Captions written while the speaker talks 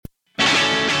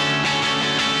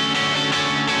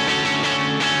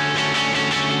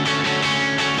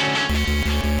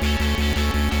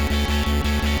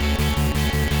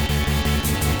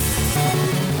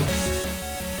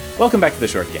Welcome back to The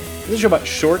Short Game. This is a show about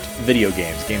short video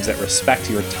games, games that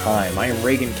respect your time. I am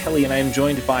Reagan Kelly, and I am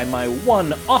joined by my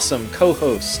one awesome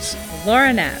co-host,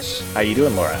 Laura Nash. How you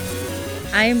doing, Laura?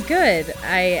 I am good.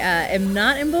 I am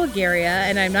not in Bulgaria,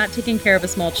 and I'm not taking care of a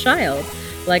small child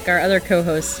like our other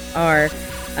co-hosts are,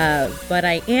 but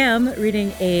I am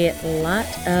reading a lot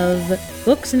of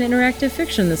books and interactive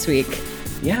fiction this week.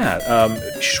 Yeah,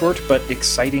 short but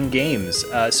exciting games.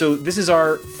 So this is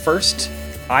our first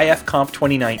IFComp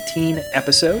 2019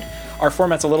 episode. Our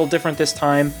format's a little different this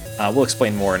time. We'll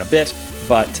explain more in a bit,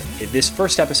 but this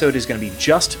first episode is going to be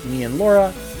just me and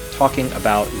Laura talking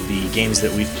about the games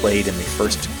that we've played in the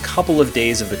first couple of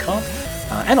days of the comp,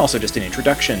 and also just an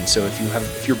introduction. So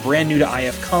if you're brand new to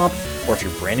IFComp, or if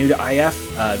you're brand new to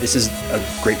IF, this is a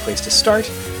great place to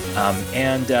start.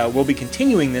 And we'll be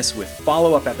continuing this with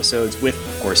follow-up episodes with,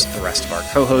 of course, the rest of our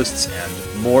co-hosts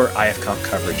and more IFComp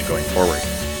coverage going forward.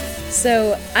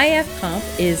 So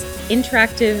IFComp is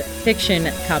interactive fiction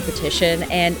competition,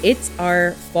 and it's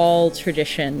our fall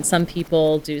tradition. Some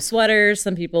people do sweaters,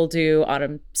 some people do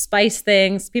autumn spice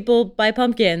things, people buy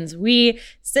pumpkins. We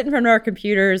sit in front of our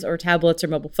computers or tablets or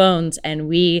mobile phones, and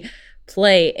we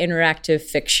play interactive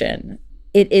fiction.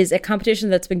 It is a competition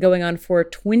that's been going on for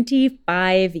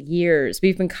 25 years.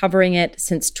 We've been covering it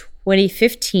since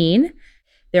 2015.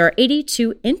 There are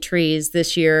 82 entries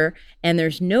this year, and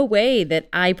there's no way that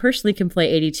I personally can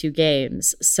play 82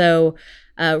 games. So,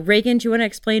 Reagan, do you want to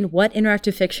explain what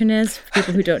interactive fiction is for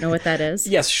people who don't know what that is?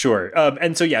 Yes, sure.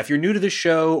 And so, if you're new to the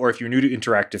show or if you're new to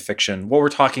interactive fiction, what we're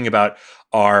talking about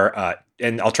are,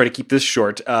 and I'll try to keep this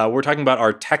short, we're talking about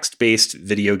our text-based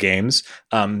video games.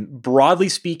 Broadly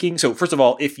speaking, so first of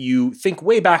all, if you think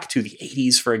way back to the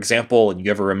 80s, for example, and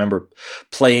you ever remember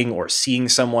playing or seeing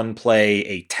someone play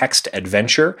a text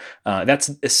adventure,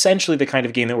 that's essentially the kind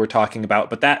of game that we're talking about.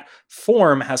 But that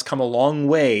form has come a long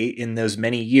way in those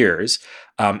many years.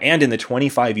 And in the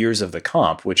 25 years of the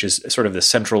comp, which is sort of the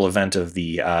central event of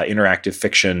the interactive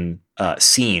fiction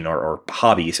scene or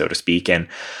hobby, so to speak. And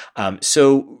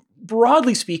so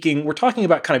broadly speaking, we're talking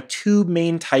about kind of two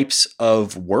main types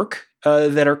of work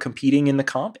that are competing in the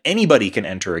comp. Anybody can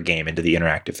enter a game into the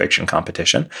interactive fiction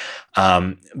competition.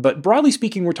 But broadly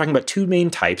speaking, we're talking about two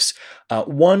main types.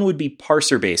 One would be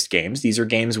parser-based games. These are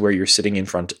games where you're sitting in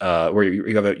front, where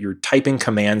you're typing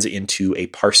commands into a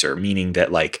parser, meaning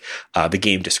that the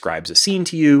game describes a scene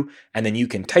to you, and then you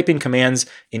can type in commands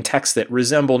in text that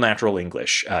resemble natural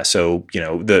English. So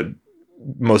the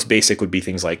most basic would be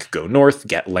things like go north,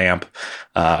 get lamp,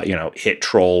 hit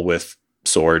troll with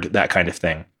sword, that kind of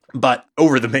thing. But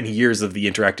over the many years of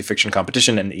the interactive fiction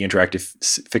competition and the interactive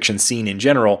fiction scene in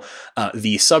general,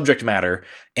 the subject matter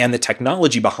and the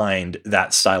technology behind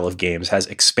that style of games has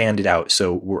expanded out.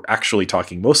 So we're actually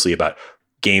talking mostly about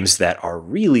games that are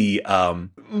really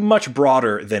much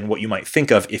broader than what you might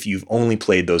think of if you've only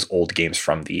played those old games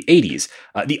from the 80s.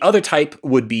 The other type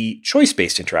would be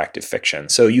choice-based interactive fiction.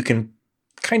 So you can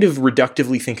kind of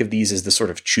reductively think of these as the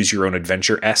sort of choose your own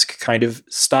adventure-esque kind of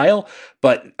style.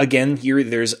 But again, here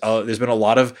there's been a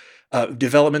lot of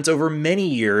developments over many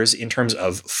years in terms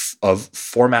of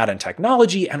format and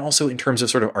technology, and also in terms of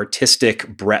sort of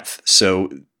artistic breadth. So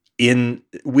within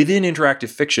interactive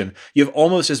fiction, you have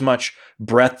almost as much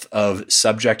breadth of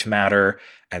subject matter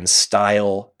and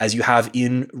style as you have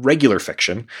in regular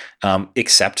fiction,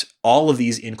 except all of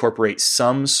these incorporate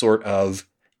some sort of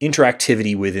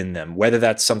interactivity within them, whether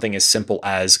that's something as simple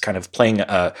as kind of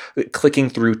clicking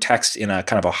through text in a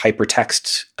kind of a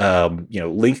hypertext,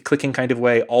 link clicking kind of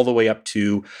way, all the way up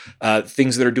to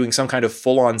things that are doing some kind of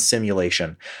full-on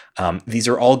simulation. These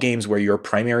are all games where your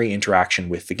primary interaction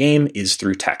with the game is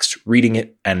through text, reading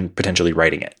it and potentially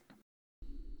writing it.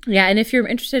 Yeah, and if you're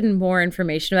interested in more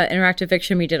information about interactive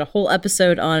fiction, we did a whole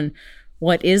episode on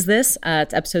what is this?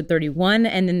 It's episode 31.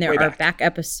 And then there are back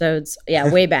episodes.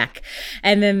 Yeah, way back.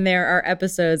 And then there are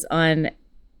episodes on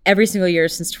every single year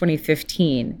since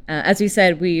 2015. As we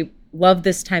said, we love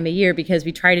this time of year because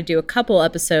we try to do a couple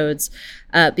episodes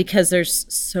because there's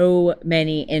so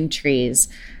many entries.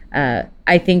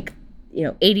 I think,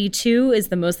 82 is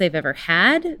the most they've ever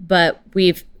had, but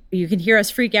you can hear us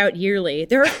freak out yearly.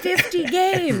 There are 50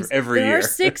 games. Every year. There are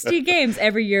 60 games.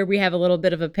 Every year we have a little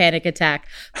bit of a panic attack,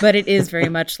 but it is very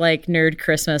much like Nerd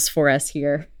Christmas for us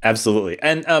here. Absolutely.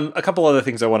 And a couple other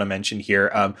things I want to mention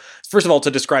here. First of all,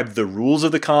 to describe the rules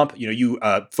of the comp, you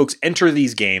folks enter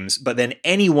these games, but then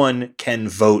anyone can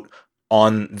vote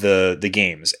on the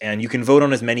games, and you can vote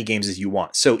on as many games as you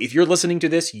want. So if you're listening to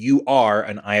this, you are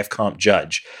an IFComp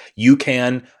judge. You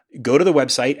can go to the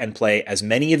website and play as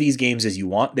many of these games as you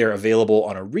want. They're available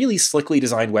on a really slickly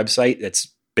designed website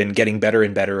that's been getting better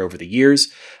and better over the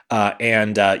years.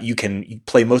 And you can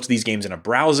play most of these games in a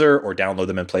browser or download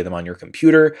them and play them on your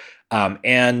computer.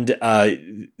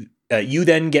 You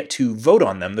then get to vote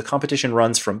on them. The competition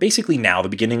runs from basically now, the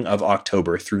beginning of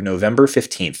October, through November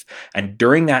 15th. And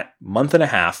during that month and a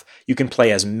half, you can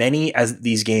play as many as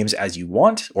these games as you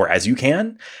want or as you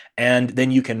can. And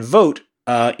then you can vote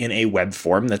in a web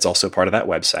form that's also part of that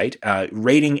website,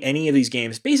 rating any of these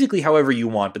games basically however you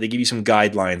want, but they give you some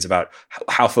guidelines about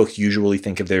how folks usually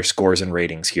think of their scores and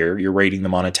ratings here. You're rating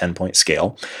them on a 10-point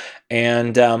scale.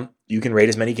 And you can rate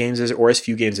as many games or as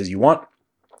few games as you want.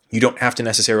 You don't have to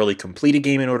necessarily complete a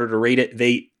game in order to rate it.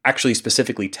 They actually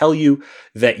specifically tell you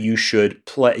that you should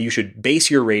base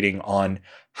your rating on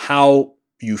how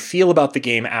you feel about the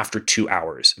game after 2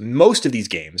 hours. Most of these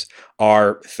games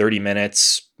are 30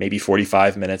 minutes, maybe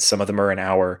 45 minutes. Some of them are an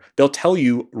hour. They'll tell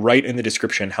you right in the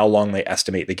description how long they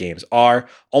estimate the games are.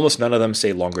 Almost none of them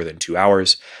say longer than 2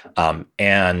 hours.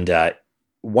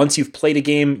 Once you've played a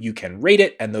game, you can rate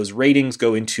it, and those ratings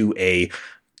go into a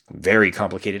very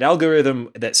complicated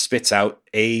algorithm that spits out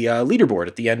a leaderboard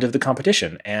at the end of the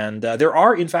competition. And there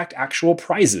are, in fact, actual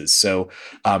prizes. So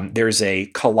there's a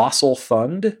colossal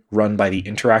fund run by the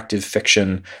Interactive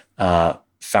Fiction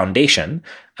Foundation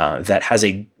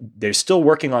they're still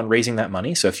working on raising that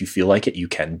money. So if you feel like it, you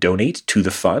can donate to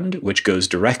the fund, which goes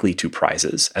directly to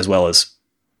prizes, as well as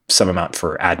some amount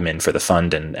for admin for the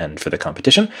fund and for the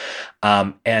competition.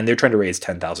 And they're trying to raise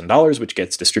 $10,000, which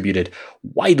gets distributed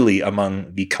widely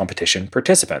among the competition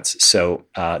participants. So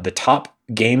the top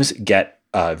games get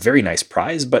a very nice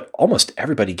prize, but almost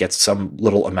everybody gets some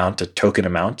little amount, a token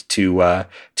amount to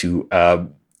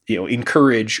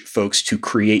encourage folks to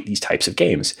create these types of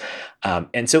games.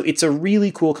 And so it's a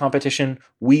really cool competition.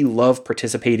 We love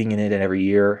participating in it every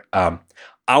year.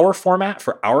 Our format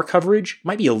for our coverage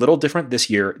might be a little different this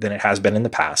year than it has been in the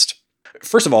past.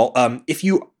 First of all, if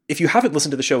you haven't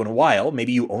listened to the show in a while,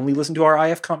 maybe you only listen to our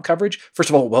IFComp coverage. First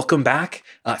of all, welcome back.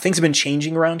 Things have been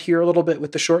changing around here a little bit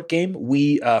with the short game.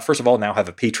 We, first of all, now have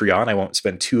a Patreon. I won't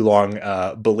spend too long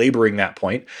belaboring that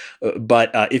point.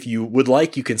 But if you would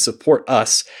like, you can support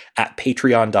us at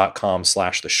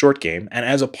patreon.com/theshortgame. And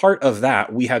as a part of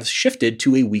that, we have shifted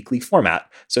to a weekly format.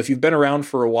 So if you've been around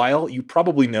for a while, you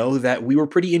probably know that we were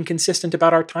pretty inconsistent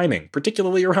about our timing,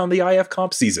 particularly around the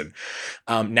IFComp season.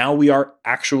 Now we are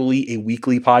actually a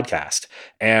weekly podcast,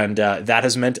 and that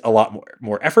has meant a lot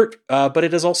more effort, but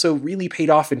it has also really paid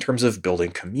off in terms of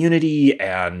building community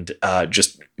and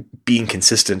just being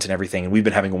consistent and everything. And we've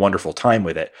been having a wonderful time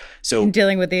with it. So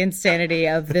dealing with the insanity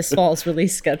of this fall's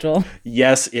release schedule.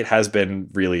 Yes, it has been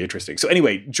really interesting. So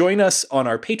anyway, join us on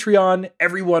our Patreon.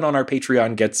 Everyone on our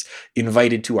Patreon gets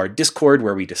invited to our Discord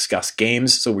where we discuss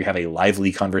games. So we have a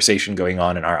lively conversation going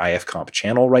on in our IFComp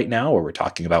channel right now where we're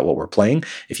talking about what we're playing.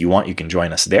 If you want, you can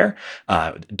join us there.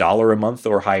 $1 a month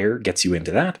or higher gets you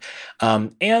into that.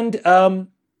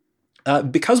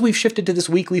 Because we've shifted to this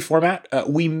weekly format,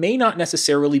 we may not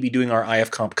necessarily be doing our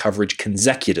IFComp coverage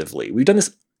consecutively. We've done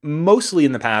this mostly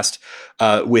in the past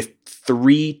with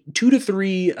 2 to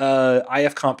 3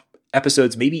 IFComp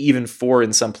episodes, maybe even 4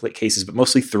 in some cases, but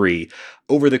mostly 3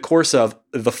 over the course of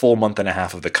the full month and a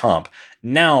half of the comp.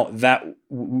 Now that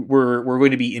we're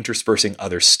going to be interspersing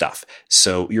other stuff.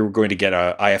 So you're going to get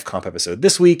a IFComp episode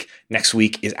this week. Next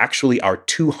week is actually our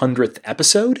 200th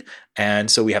episode. And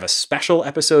so we have a special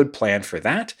episode planned for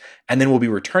that. And then we'll be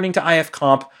returning to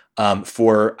IFComp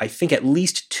for, I think, at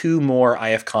least 2 more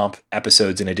IFComp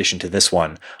episodes in addition to this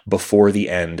one before the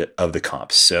end of the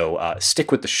comp. So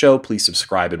stick with the show. Please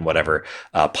subscribe in whatever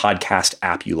podcast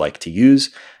app you like to use.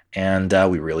 And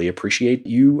we really appreciate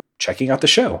you checking out the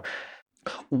show.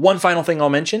 One final thing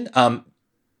I'll mention.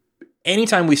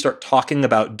 Anytime we start talking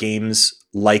about games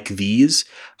like these,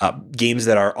 games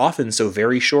that are often so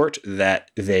very short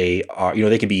that they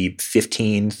can be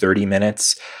 15, 30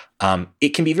 minutes, it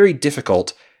can be very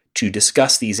difficult to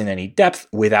discuss these in any depth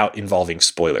without involving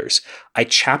spoilers. I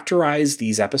chapterize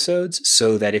these episodes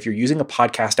so that if you're using a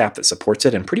podcast app that supports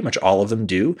it, and pretty much all of them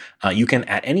do, you can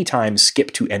at any time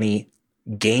skip to any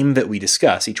game that we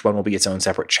discuss. Each one will be its own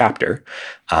separate chapter.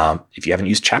 If you haven't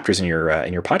used chapters in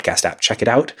your podcast app, check it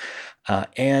out.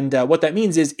 And what that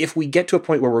means is if we get to a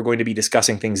point where we're going to be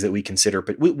discussing things that we consider,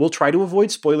 but we'll try to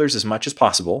avoid spoilers as much as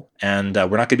possible. And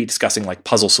we're not going to be discussing like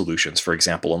puzzle solutions, for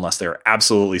example, unless they're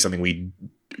absolutely something we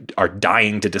are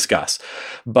dying to discuss.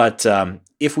 But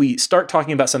if we start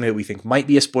talking about something that we think might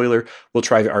be a spoiler, we'll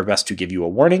try our best to give you a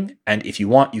warning. And if you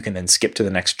want, you can then skip to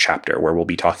the next chapter where we'll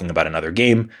be talking about another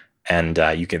game. And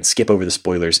you can skip over the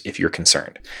spoilers if you're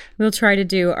concerned. We'll try to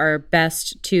do our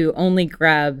best to only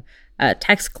grab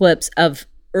text clips of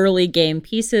early game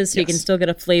pieces, so you can still get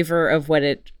a flavor of what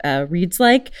it reads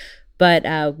like.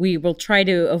 But we will try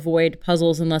to avoid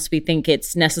puzzles unless we think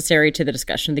it's necessary to the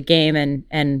discussion of the game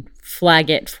and flag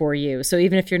it for you. So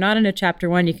even if you're not into chapter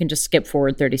 1, you can just skip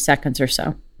forward 30 seconds or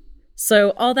so.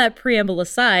 So all that preamble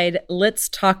aside, let's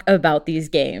talk about these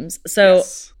games. So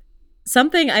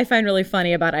something I find really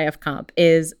funny about IFComp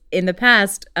is in the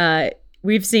past,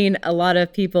 we've seen a lot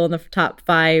of people in the top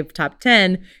 5, top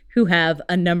 10 who have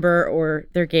a number or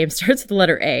their game starts with the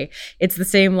letter A. It's the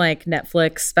same like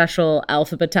Netflix special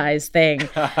alphabetized thing.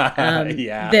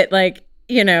 That like,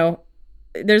 you know,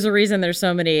 there's a reason there's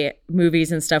so many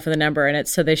movies and stuff with a number in it.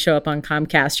 So they show up on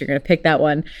Comcast. You're going to pick that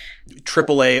one.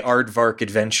 AAA Aardvark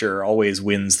Adventure always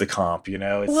wins the comp, you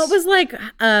know? Well, it was like,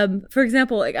 for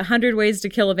example, like 100 Ways to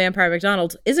Kill a Vampire at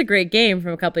McDonald's is a great game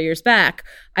from a couple of years back.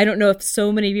 I don't know if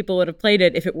so many people would have played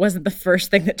it if it wasn't the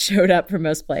first thing that showed up for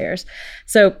most players.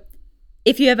 So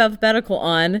if you have alphabetical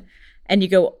on and you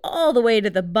go all the way to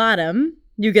the bottom,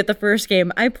 you get the first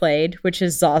game I played, which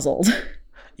is Zozzled.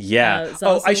 Yeah.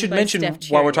 I should mention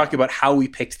while we're talking about how we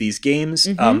picked these games,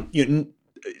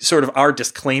 sort of our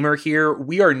disclaimer here,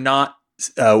 we are not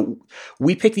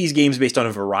we pick these games based on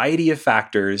a variety of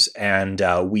factors, and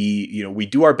we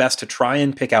do our best to try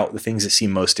and pick out the things that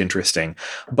seem most interesting.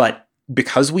 But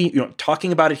because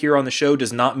talking about it here on the show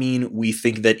does not mean we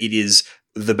think that it is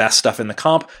the best stuff in the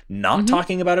comp. Not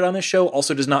talking about it on the show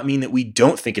also does not mean that we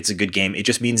don't think it's a good game. It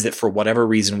just means that for whatever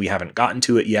reason we haven't gotten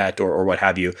to it yet or what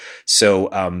have you. So,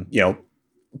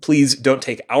 please don't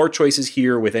take our choices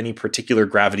here with any particular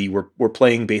gravity. We're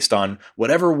playing based on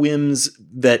whatever whims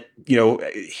that,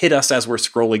 hit us as we're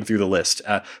scrolling through the list.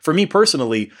 For me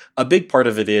personally, a big part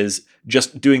of it is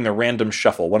just doing the random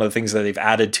shuffle. One of the things that they've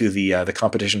added to the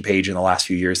competition page in the last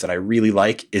few years that I really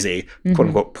like is a quote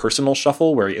unquote personal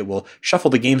shuffle, where it will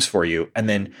shuffle the games for you and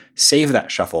then save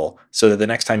that shuffle so that the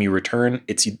next time you return,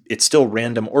 it's still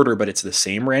random order, but it's the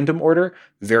same random order.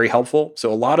 Very helpful.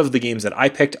 So a lot of the games that I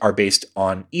picked are based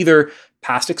on either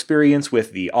past experience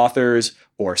with the authors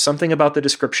or something about the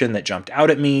description that jumped out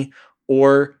at me,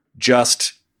 or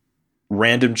just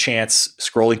random chance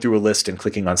scrolling through a list and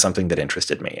clicking on something that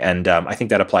interested me. And I think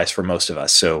that applies for most of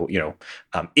us. So,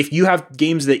 if you have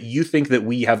games that you think that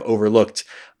we have overlooked,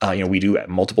 we do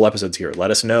multiple episodes here,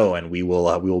 let us know and we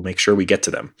will make sure we get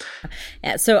to them.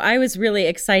 Yeah, so I was really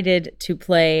excited to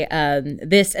play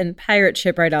this and Pirate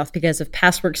Ship right off because of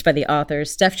past works by the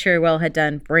authors. Steph Cherrywell had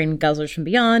done Brain Guzzlers from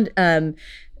Beyond.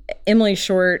 Emily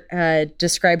Short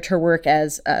described her work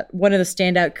as one of the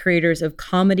standout creators of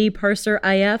Comedy Parser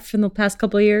IF in the past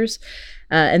couple of years,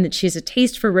 and that she has a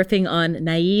taste for riffing on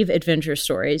naive adventure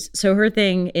stories. So her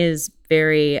thing is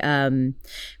very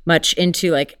much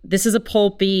into like, this is a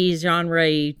pulpy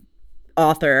genre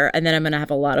author, and then I'm going to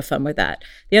have a lot of fun with that.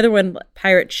 The other one,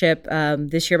 Pirate Ship,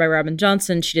 this year by Robin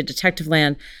Johnson, she did Detective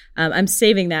Land. I'm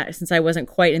saving that since I wasn't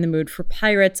quite in the mood for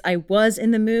pirates. I was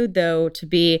in the mood, though, to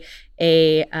be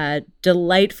a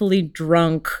delightfully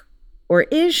drunk, or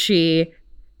is she,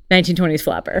 1920s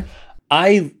flapper.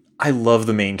 I love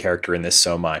the main character in this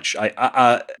so much.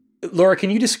 Laura,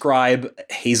 can you describe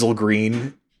Hazel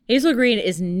Green? Hazel Green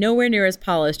is nowhere near as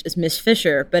polished as Miss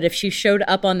Fisher, but if she showed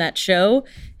up on that show,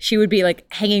 she would be like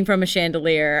hanging from a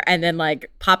chandelier and then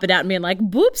like pop it out and being like,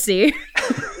 boopsie.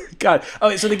 God.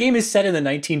 Oh, so the game is set in the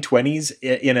 1920s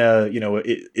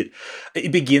in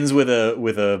it begins with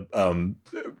a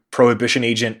prohibition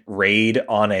agent raid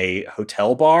on a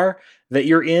hotel bar that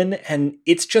you're in, and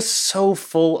it's just so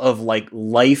full of like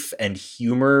life and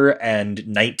humor and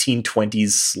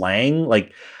 1920s slang.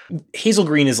 Like Hazel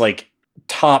Green is like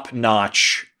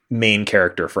top-notch main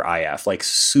character for IF, like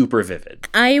super vivid.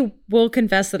 I will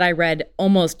confess that I read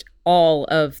almost all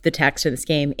of the text of this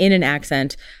game in an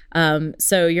accent.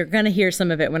 So you're going to hear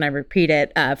some of it when I repeat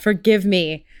it. Forgive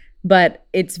me, but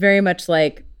it's very much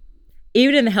like,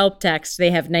 even in the help text,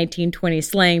 they have 1920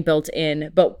 slang built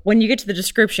in. But when you get to the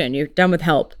description, you're done with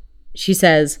help. She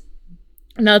says,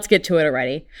 now let's get to it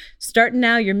already. Starting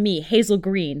now, you're me, Hazel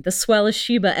Green, the swellest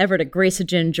Sheba ever to grace a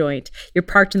gin joint. You're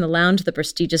parked in the lounge of the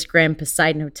prestigious Grand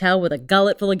Poseidon Hotel with a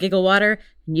gullet full of giggle water,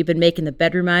 and you've been making the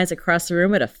bedroom eyes across the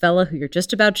room at a fella who you're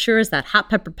just about sure is that hot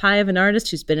pepper pie of an artist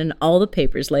who's been in all the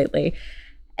papers lately.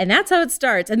 And that's how it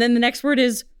starts. And then the next word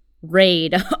is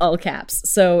raid, all caps.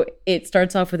 So it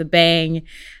starts off with a bang.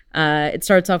 It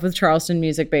starts off with Charleston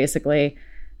music, basically.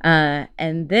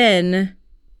 And then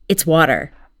it's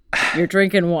water. You're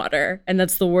drinking water, and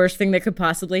that's the worst thing that could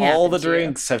possibly happen. All the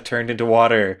drinks have turned into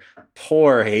water.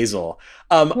 Poor Hazel.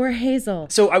 Poor Hazel.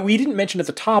 So we didn't mention at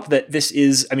the top that this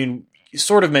is,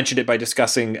 sort of mentioned it by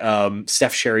discussing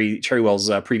Steph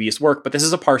Cherrywell's previous work, but this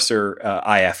is a parser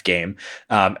IF game.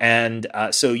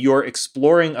 So you're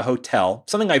exploring a hotel.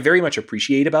 Something I very much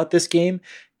appreciate about this game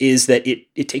is that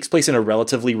it takes place in a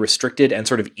relatively restricted and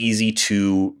sort of easy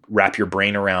to wrap your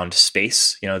brain around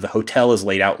space. The hotel is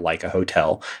laid out like a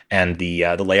hotel, and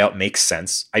the layout makes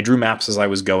sense. I drew maps as I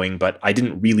was going, but I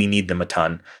didn't really need them a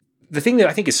ton. The thing that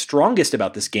I think is strongest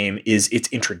about this game is its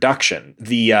introduction.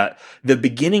 The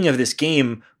beginning of this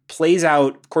game plays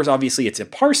out, of course, obviously it's a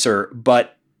parser,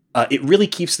 but it really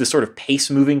keeps the sort of pace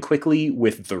moving quickly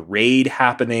with the raid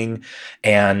happening.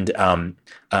 And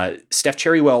Steph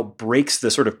Cherrywell breaks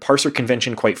the sort of parser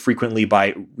convention quite frequently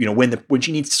by, when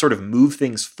she needs to sort of move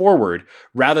things forward,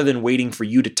 rather than waiting for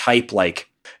you to type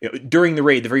during the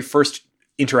raid, the very first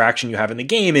interaction you have in the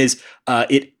game is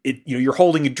you're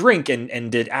holding a drink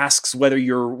and it asks whether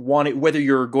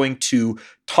you're going to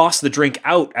toss the drink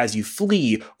out as you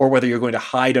flee, or whether you're going to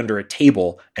hide under a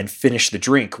table and finish the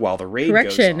drink while the raid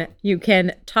goes on. You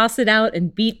can toss it out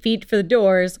and beat feet for the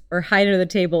doors, or hide under the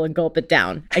table and gulp it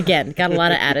down. Again, got a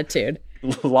lot of attitude.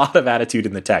 A lot of attitude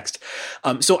in the text.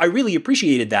 So I really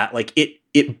appreciated that.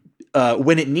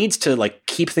 When it needs to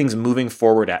keep things moving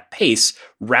forward at pace,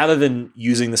 rather than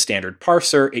using the standard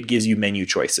parser, it gives you menu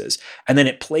choices. And then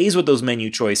it plays with those menu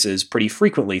choices pretty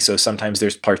frequently. So sometimes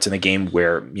there's parts in the game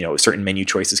where, certain menu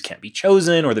choices can't be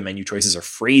chosen, or the menu choices are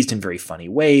phrased in very funny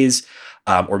ways.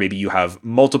 Or maybe you have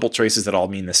multiple choices that all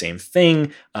mean the same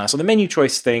thing. So the menu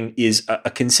choice thing is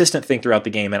a consistent thing throughout the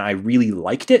game, and I really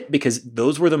liked it because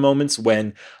those were the moments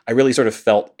when I really sort of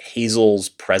felt Hazel's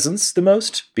presence the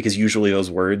most, because usually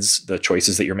those words, the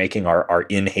choices that you're making are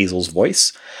in Hazel's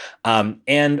voice.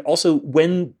 And also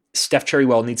when Steph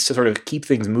Cherrywell needs to sort of keep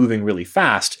things moving really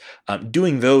fast,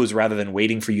 doing those rather than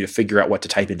waiting for you to figure out what to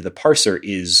type into the parser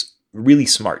is really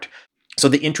smart. So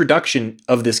the introduction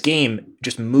of this game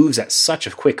just moves at such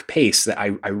a quick pace that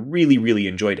I really, really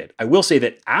enjoyed it. I will say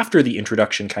that after the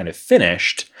introduction kind of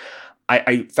finished,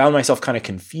 I found myself kind of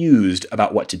confused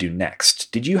about what to do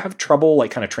next. Did you have trouble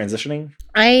kind of transitioning?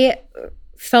 I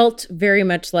felt very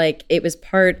much like it was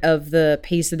part of the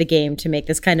pace of the game to make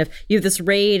this kind of, you have this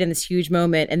raid and this huge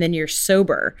moment, and then you're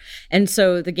sober. And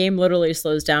so the game literally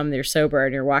slows down when you're sober,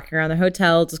 and you're walking around the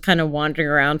hotel, just kind of wandering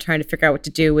around, trying to figure out what to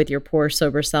do with your poor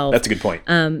sober self. That's a good point.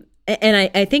 And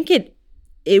I think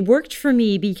it worked for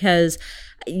me because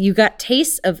you got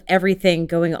tastes of everything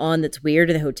going on that's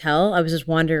weird in the hotel. I was just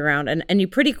wandering around, and you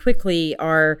pretty quickly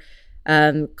are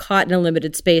caught in a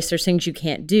limited space. There's things you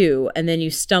can't do, and then you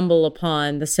stumble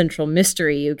upon the central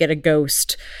mystery. You get a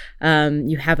ghost,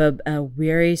 you have a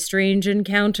very strange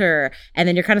encounter, and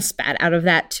then you're kind of spat out of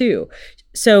that too.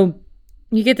 So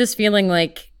you get this feeling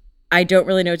like, I don't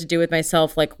really know what to do with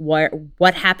myself.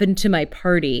 What happened to my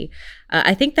party?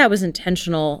 I think that was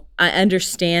intentional. I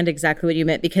understand exactly what you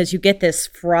meant, because you get this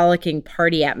frolicking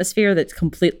party atmosphere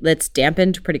that's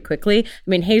dampened pretty quickly. I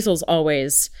mean, Hazel's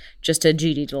always just a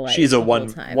GD delight. She's a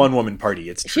one woman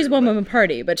party. She's a one woman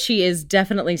party, but she is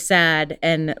definitely sad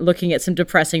and looking at some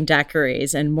depressing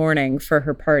daiquiris and mourning for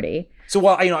her party. So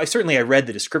while I read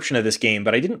the description of this game,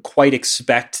 but I didn't quite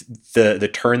expect the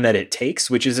turn that it takes,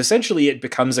 which is essentially it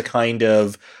becomes a kind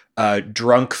of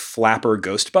drunk flapper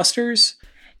Ghostbusters.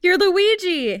 You're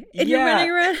Luigi, and you're running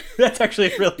around. That's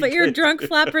actually really But you're drunk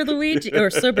flapper Luigi,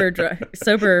 or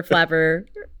sober flapper.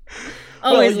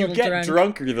 Always you get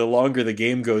drunker the longer the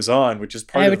game goes on, which is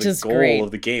part of the goal of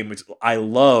the game, which I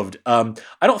loved. I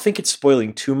don't think it's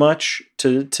spoiling too much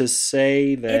to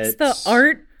say that it's the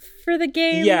art for the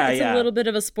game. It's a little bit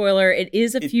of a spoiler. It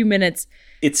is a few minutes.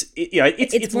 It's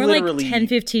more literally like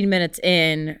 10-15 minutes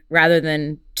in rather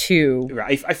than 2.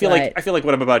 I feel like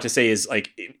what I'm about to say is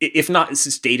if not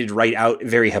stated right out,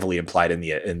 very heavily implied in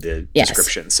the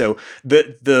description. So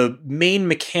the main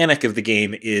mechanic of the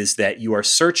game is that you are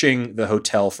searching the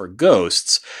hotel for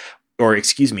ghosts, or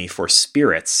for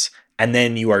spirits. And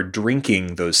then you are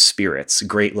drinking those spirits.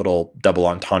 Great little double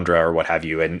entendre or what have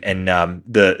you.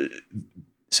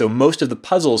 So most of the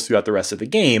puzzles throughout the rest of the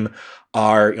game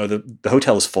are, the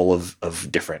hotel is full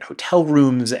of different hotel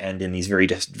rooms, and in these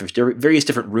various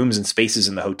different rooms and spaces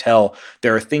in the hotel,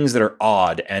 there are things that are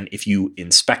odd, and if you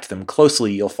inspect them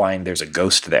closely, you'll find there's a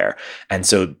ghost there. And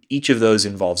so each of those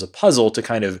involves a puzzle to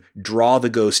kind of draw the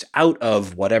ghost out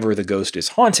of whatever the ghost is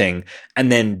haunting,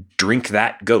 and then drink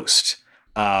that ghost.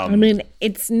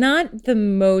 It's not the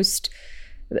most...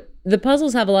 The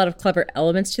puzzles have a lot of clever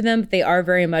elements to them, but they are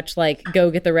very much like,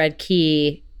 go get the red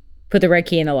key, put the red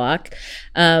key in the lock,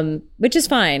 which is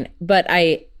fine. But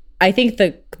I think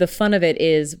the fun of it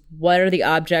is, what are the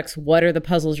objects? What are the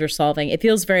puzzles you're solving? It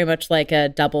feels very much like a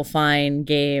Double Fine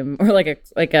game, or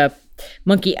like a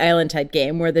Monkey Island type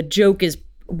game where the joke is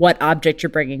what object you're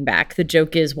bringing back. The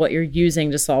joke is what you're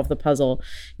using to solve the puzzle.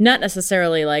 Not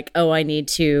necessarily like, oh, I need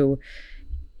to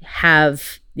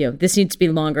have, this needs to be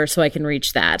longer so I can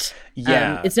reach that.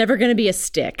 Yeah. It's never going to be a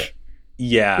stick.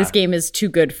 Yeah. This game is too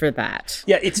good for that.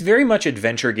 Yeah, it's very much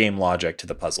adventure game logic to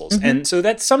the puzzles. And so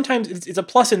that's sometimes, it's a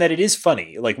plus in that it is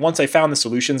funny. Like, once I found the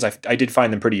solutions, I did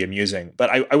find them pretty amusing. But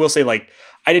I will say, like,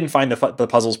 I didn't find the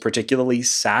puzzles particularly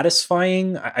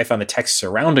satisfying. I found the text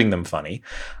surrounding them funny.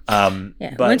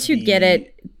 But once you get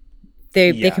it,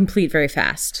 they complete very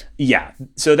fast. Yeah,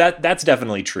 so that's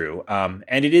definitely true.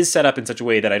 And it is set up in such a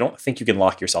way that I don't think you can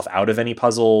lock yourself out of any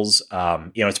puzzles.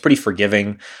 It's pretty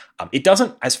forgiving. It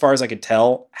doesn't, as far as I could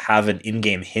tell, have an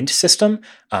in-game hint system.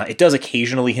 It does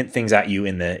occasionally hint things at you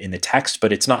in the text,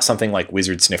 but it's not something like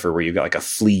Wizard Sniffer where you've got like a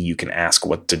flea you can ask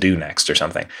what to do next or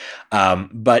something.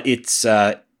 But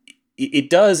it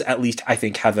does, at least I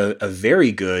think, have a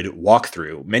very good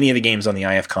walkthrough. Many of the games on the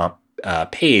IFComp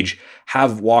page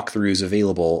have walkthroughs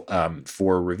available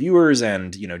for reviewers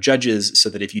and judges, so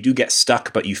that if you do get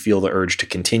stuck but you feel the urge to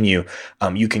continue,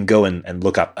 you can go and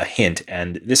look up a hint.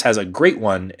 And this has a great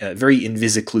one, very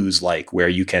Invisiclues like, where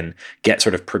you can get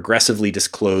sort of progressively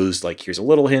disclosed, like, here's a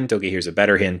little hint, okay, here's a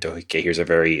better hint, okay, here's a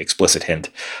very explicit hint,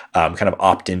 kind of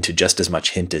opt into just as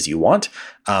much hint as you want.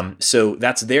 So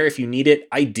that's there if you need it.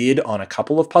 I did on a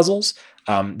couple of puzzles.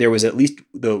 There was at least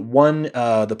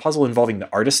the puzzle involving the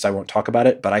artist. I won't talk about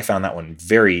it, but I found that one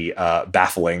very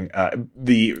baffling.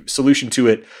 The solution to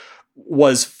it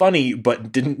was funny,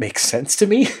 but didn't make sense to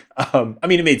me. I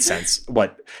mean, it made sense.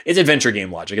 It's adventure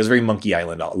game logic. It's very Monkey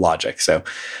Island logic. So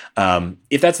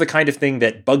if that's the kind of thing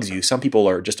that bugs you, some people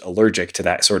are just allergic to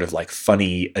that sort of like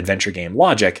funny adventure game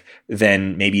logic,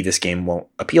 then maybe this game won't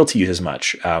appeal to you as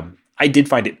much. I did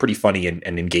find it pretty funny and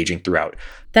engaging throughout.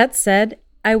 That said,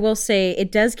 I will say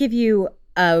it does give you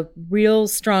a real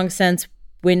strong sense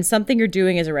when something you're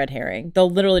doing is a red herring.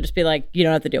 They'll literally just be like, you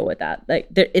don't have to deal with that. Like,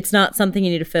 it's not something you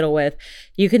need to fiddle with.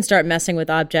 You can start messing with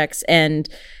objects, and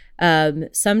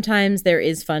sometimes there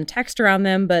is fun text around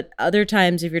them, but other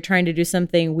times if you're trying to do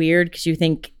something weird because you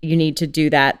think you need to do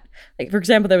that, like, for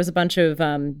example, there was a bunch of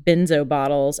benzo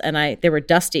bottles and they were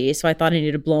dusty, so I thought I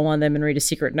needed to blow on them and read a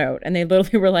secret note, and they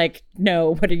literally were like,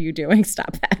 no, what are you doing?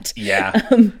 Stop that. Yeah.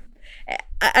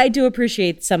 I do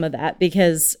appreciate some of that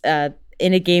because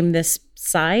in a game this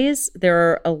size, there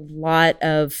are a lot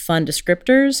of fun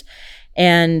descriptors,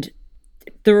 and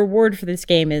the reward for this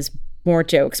game is more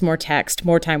jokes, more text,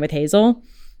 more time with Hazel.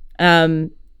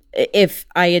 If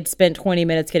I had spent 20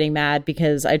 minutes getting mad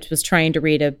because I was trying to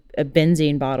read a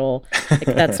benzene bottle, like,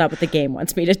 that's not what the game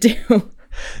wants me to do.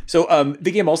 So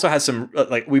the game also has some,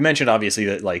 like we mentioned, obviously,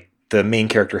 that like the main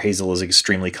character Hazel is an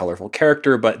extremely colorful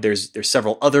character, but there's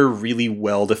several other really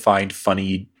well-defined,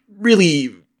 funny,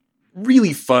 really,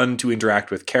 really fun to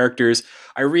interact with characters.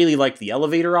 I really like the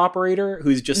elevator operator,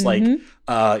 who's just like,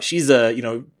 she's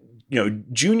a,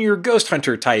 junior ghost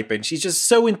hunter type, and she's just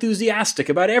so enthusiastic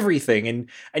about everything, and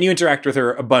you interact with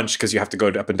her a bunch because you have to go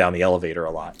up and down the elevator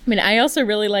a lot. I mean, I also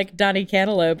really like Donnie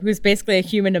Cantaloupe, who's basically a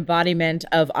human embodiment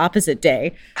of Opposite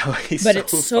Day. But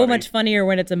it's so much funnier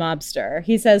when it's a mobster.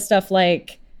 He says stuff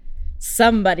like,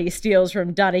 somebody steals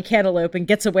from Donnie Cantaloupe and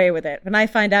gets away with it. When I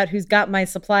find out who's got my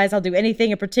supplies, I'll do anything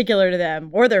in particular to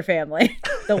them or their family.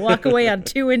 They'll walk away on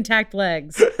 2 intact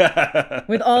legs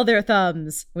with all their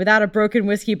thumbs, without a broken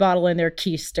whiskey bottle in their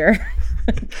keister.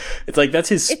 It's like, that's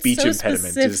his speech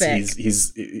impediment.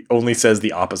 He only says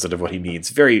the opposite of what he means.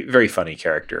 Very, very funny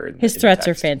character. His threats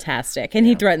are fantastic, and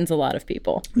he threatens a lot of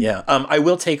people. Yeah. I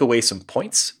will take away some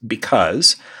points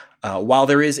because while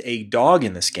there is a dog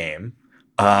in this game,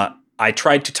 I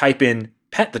tried to type in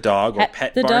pet the dog or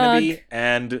pet Barnaby, dog.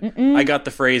 And I got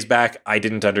the phrase back, I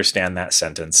didn't understand that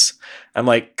sentence. I'm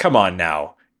like, come on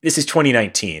now. This is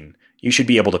 2019. You should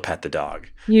be able to pet the dog.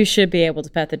 You should be able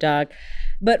to pet the dog.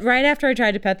 But right after I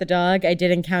tried to pet the dog, I did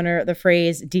encounter the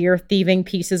phrase, deer thieving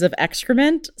pieces of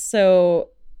excrement. So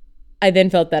I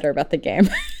then felt better about the game.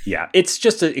 Yeah, it's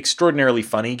just an extraordinarily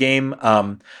funny game.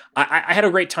 I had a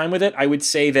great time with it. I would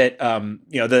say that,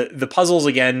 the puzzles,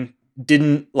 again,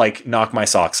 didn't like knock my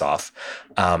socks off.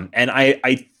 And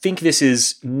I think this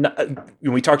is, when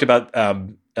we talked about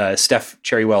Steph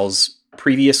Cherrywell's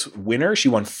previous winner, she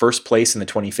won first place in the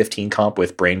 2015 comp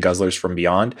with Brain Guzzlers from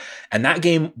Beyond. And that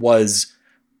game was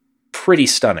pretty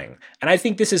stunning. And I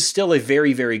think this is still a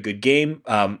very, very good game,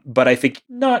 but I think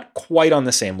not quite on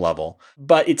the same level.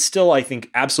 But it's still, I think,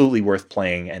 absolutely worth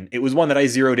playing. And it was one that I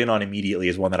zeroed in on immediately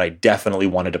as one that I definitely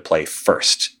wanted to play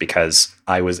first because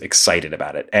I was excited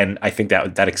about it. And I think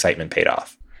that excitement paid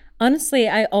off. Honestly,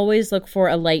 I always look for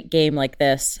a light game like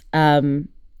this.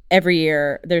 every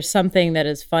year there's something that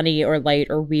is funny or light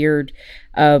or weird.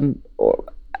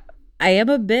 I am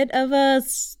a bit of a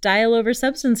style over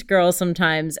substance girl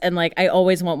sometimes. And like, I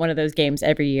always want one of those games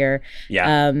every year.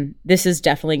 Yeah. This is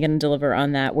definitely going to deliver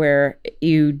on that, where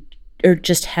you are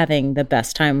just having the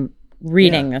best time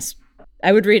reading this.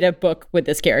 I would read a book with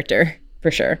this character for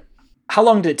sure. How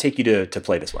long did it take you to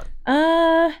play this one?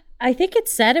 I think it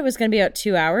said it was going to be about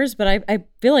 2 hours, but I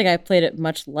feel like I played it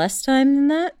much less time than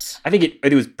that. I think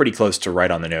it was pretty close to right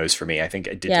on the nose for me. I think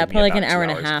it did. Yeah, take probably me like about an hour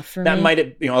 2 and a half for me. That might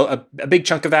have, a big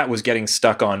chunk of that was getting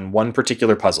stuck on one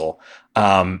particular puzzle.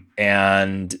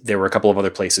 And there were a couple of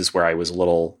other places where I was a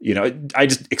little, I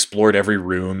just explored every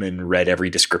room and read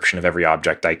every description of every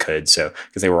object I could. So,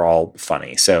 because they were all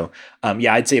funny. So,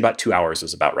 I'd say about 2 hours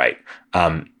was about right.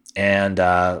 And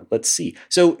let's see.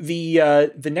 So the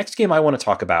next game I want to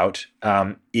talk about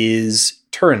is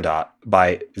Turandot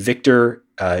by Victor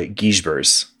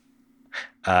Gijsbers.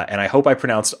 And I hope I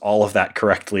pronounced all of that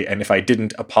correctly. And if I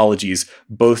didn't, apologies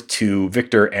both to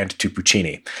Victor and to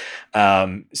Puccini.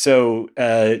 Turandot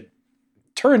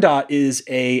is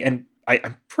and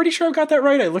I'm pretty sure I got that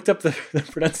right. I looked up the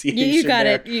pronunciation. You got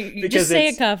it. You just say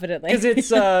it confidently.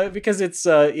 Because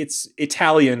it's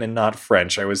Italian and not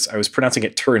French. I was pronouncing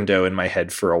it Turandot in my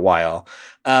head for a while.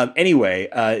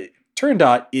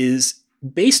 Turandot is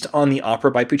based on the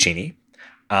opera by Puccini,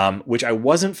 which I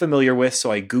wasn't familiar with,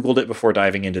 so I Googled it before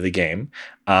diving into the game.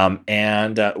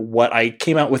 What I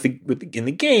came out with in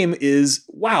the game is,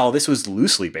 wow, this was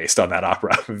loosely based on that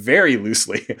opera, very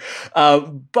loosely.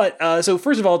 So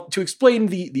first of all, to explain,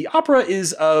 the opera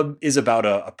is about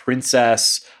a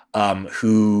princess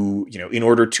who, in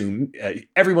order to,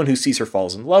 everyone who sees her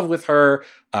falls in love with her,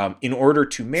 in order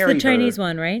to marry her. It's the Chinese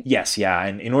one, right? Yes, yeah.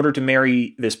 And in order to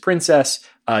marry this princess,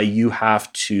 you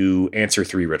have to answer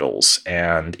 3 riddles.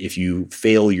 And if you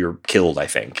fail, you're killed, I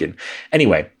think. And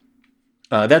anyway,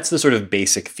 that's the sort of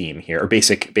basic theme here, or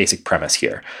basic premise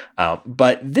here.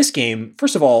 But this game,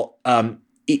 first of all,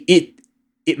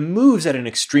 it moves at an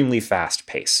extremely fast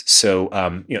pace. So,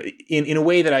 in a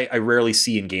way that I rarely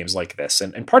see in games like this.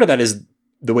 And part of that is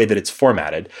the way that it's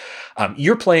formatted.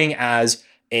 You're playing as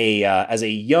a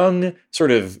young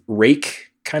sort of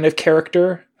rake kind of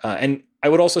character. And I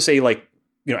would also say, like,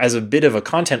 as a bit of a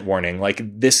content warning, like,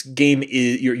 this game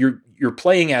is, you're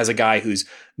playing as a guy who's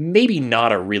maybe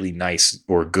not a really nice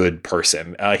or good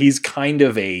person. He's kind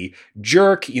of a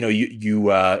jerk.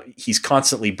 He's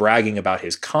constantly bragging about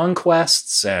his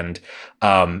conquests and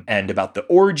about the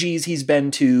orgies he's been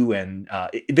to. And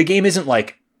the game isn't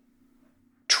like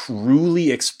truly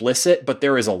explicit, but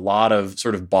there is a lot of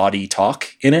sort of body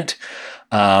talk in it.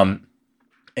 The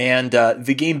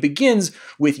game begins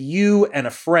with you and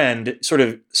a friend sort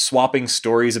of swapping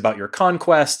stories about your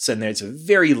conquests, and there's a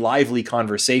very lively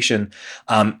conversation,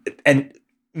 and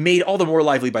made all the more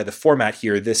lively by the format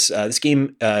here. This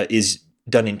game is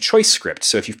done in choice script.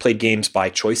 So if you've played games by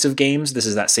choice of games, this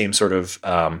is that same sort of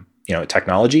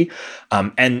technology.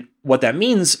 And what that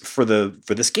means for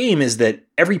this game is that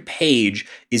every page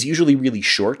is usually really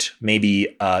short,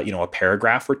 maybe a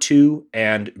paragraph or two,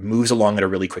 and moves along at a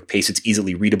really quick pace. It's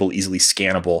easily readable, easily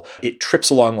scannable. It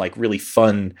trips along like really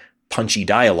fun, punchy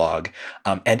dialogue,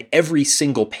 and every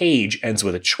single page ends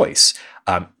with a choice.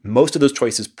 Most of those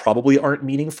choices probably aren't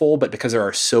meaningful, but because there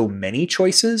are so many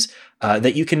choices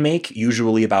that you can make,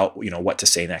 usually about what to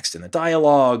say next in the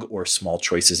dialogue, or small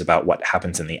choices about what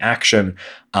happens in the action.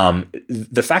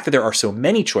 The fact that there are so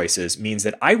many choices means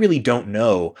that I really don't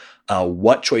know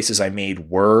what choices I made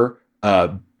were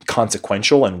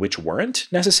consequential and which weren't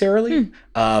necessarily.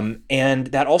 And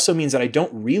that also means that I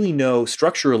don't really know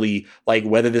structurally, like,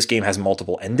 whether this game has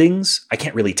multiple endings. I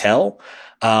can't really tell.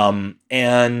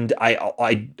 And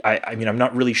I mean, I'm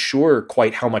not really sure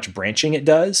quite how much branching it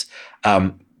does.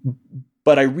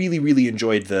 But I really, really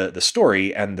enjoyed the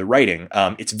story and the writing.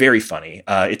 It's very funny.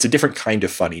 It's a different kind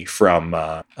of funny from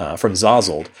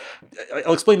Zozzled.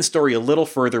 I'll explain the story a little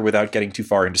further without getting too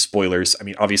far into spoilers. I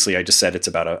mean, obviously, I just said it's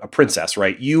about a princess,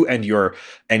 right? You and your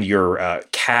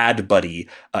cad buddy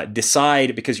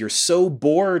decide, because you're so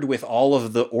bored with all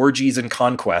of the orgies and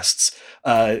conquests,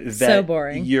 that so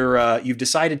boring. You've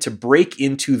decided to break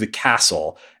into the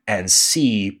castle and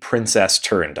see Princess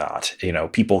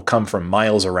Turandot. People come from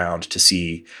miles around to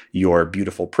see your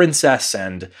beautiful princess,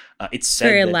 and it's said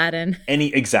very Aladdin.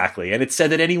 Exactly. And it's said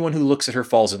that anyone who looks at her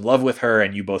falls in love with her,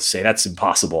 and you both say that's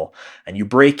impossible. And you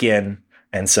break in,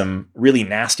 and some really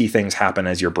nasty things happen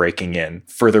as you're breaking in,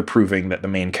 further proving that the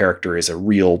main character is a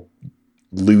real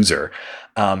loser.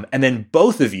 And then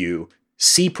both of you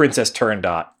see Princess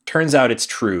Turandot. Turns out it's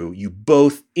true. You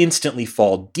both instantly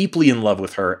fall deeply in love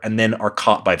with her and then are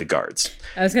caught by the guards.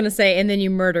 I was going to say, and then you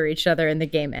murder each other and the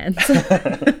game ends.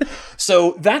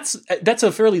 So that's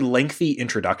a fairly lengthy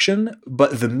introduction,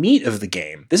 but the meat of the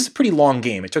game, this is a pretty long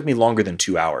game. It took me longer than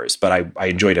 2 hours, but I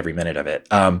enjoyed every minute of it.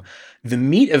 The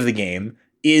meat of the game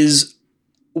is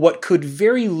what could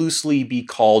very loosely be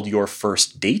called your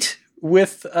first date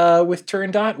with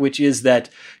Turandot, which is that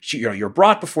you're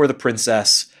brought before the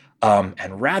princess,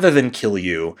 and rather than kill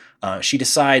you, she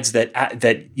decides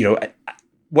that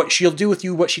what she'll do with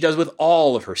you, what she does with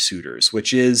all of her suitors,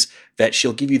 which is that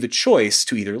she'll give you the choice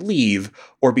to either leave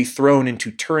or be thrown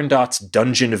into Turandot's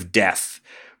Dungeon of Death,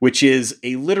 which is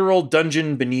a literal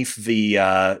dungeon beneath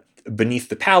the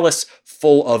palace,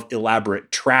 full of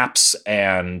elaborate traps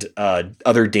and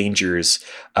other dangers.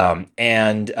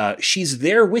 And she's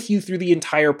there with you through the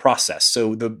entire process.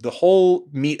 So the whole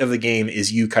meat of the game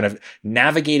is you kind of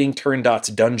navigating Turandot's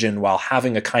dungeon while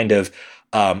having a kind of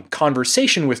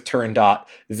conversation with Turandot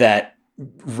that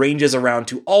ranges around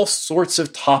to all sorts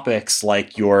of topics,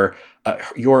 like your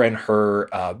and her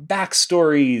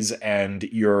backstories and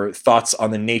your thoughts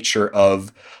on the nature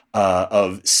of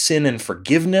sin and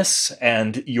forgiveness,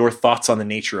 and your thoughts on the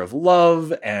nature of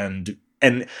love, and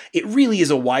it really is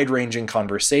a wide-ranging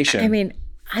conversation. I mean,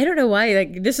 I don't know why.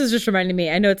 Like, this is just reminding me.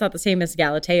 I know it's not the same as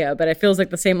Galateo, but it feels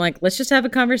like the same. Like, let's just have a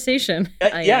conversation.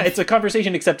 Yeah, it's a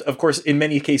conversation, except of course, in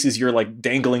many cases, you're like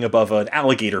dangling above an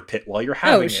alligator pit while you're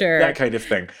having it, that kind of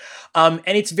thing. And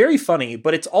it's very funny,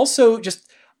 but it's also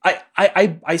just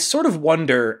I sort of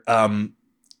wonder.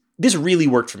 This really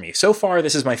worked for me. So far,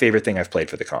 this is my favorite thing I've played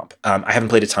for the comp. I haven't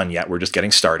played a ton yet. We're just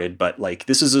getting started, but like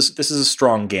this is a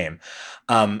strong game.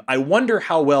 I wonder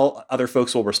how well other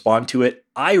folks will respond to it.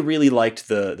 I really liked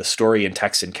the story and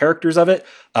text and characters of it.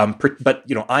 But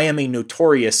I am a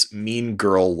notorious mean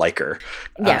girl liker.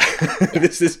 Yeah.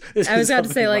 This I was about to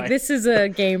say, like, this is a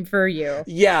game for you.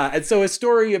 Yeah. And so a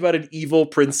story about an evil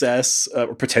princess,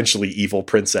 or potentially evil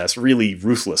princess, really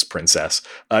ruthless princess,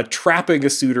 trapping a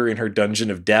suitor in her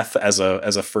dungeon of death as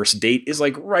a first date is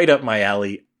like right up my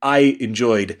alley. I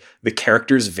enjoyed the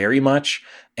characters very much,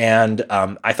 and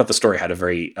I thought the story had a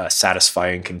very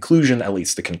satisfying conclusion, at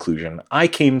least the conclusion I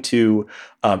came to.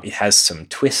 It has some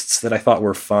twists that I thought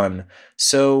were fun,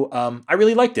 so I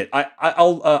really liked it.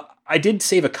 I did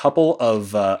save a couple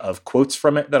of quotes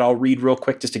from it that I'll read real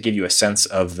quick just to give you a sense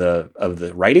of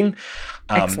the writing.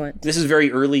 Excellent. This is very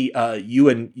early. You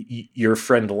and your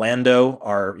friend Lando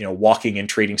are walking and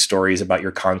trading stories about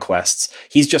your conquests.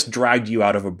 He's just dragged you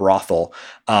out of a brothel,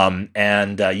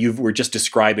 and you were just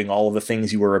describing all of the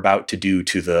things you were about to do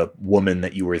to the woman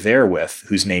that you were there with,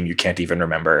 whose name you can't even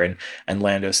remember. And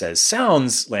Lando says,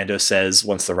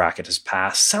 once the racket has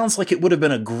passed, sounds like it would have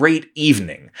been a great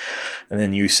evening. And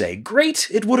then you say, great,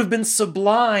 it would have been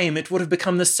sublime. It would have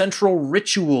become the central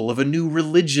ritual of a new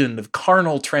religion of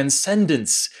carnal transcendence.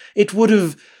 It would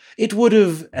have,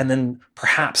 and then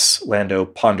perhaps Lando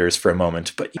ponders for a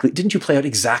moment, but didn't you play out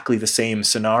exactly the same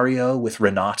scenario with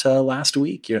Renata last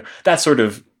week? That sort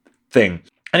of thing.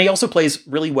 And he also plays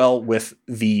really well with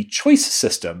the choice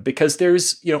system, because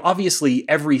there's, obviously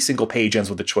every single page ends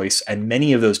with a choice, and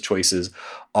many of those choices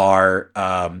are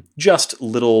just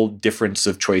little difference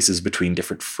of choices between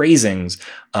different phrasings.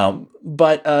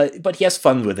 But he has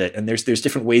fun with it, and there's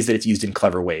different ways that it's used in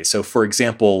clever ways. So, for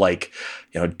example, like,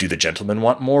 do the gentleman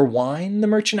want more wine? The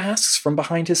merchant asks from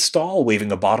behind his stall,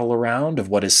 waving a bottle around of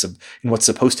what's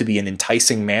supposed to be an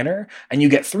enticing manner. And you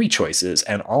get 3 choices,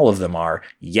 and all of them are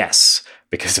yes,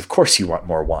 because of course you want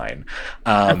more wine.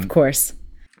 Of course.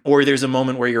 Or there's a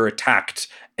moment where you're attacked,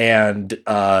 and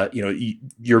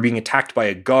you're being attacked by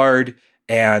a guard,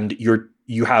 and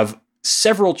you have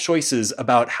several choices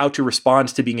about how to respond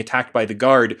to being attacked by the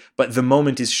guard, but the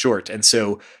moment is short. And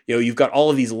so, you've got all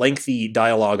of these lengthy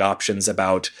dialogue options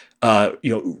about,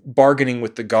 bargaining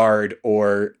with the guard,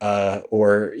 or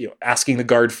asking the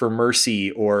guard for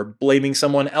mercy, or blaming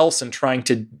someone else and trying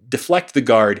to deflect the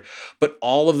guard. But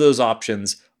all of those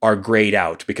options are grayed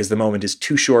out because the moment is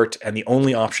too short, and the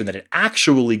only option that it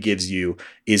actually gives you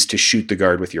is to shoot the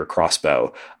guard with your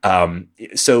crossbow.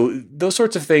 So those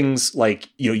sorts of things, like,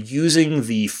 using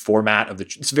the format of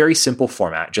it's a very simple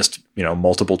format, just,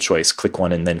 multiple choice, click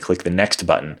one and then click the next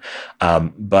button.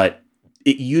 But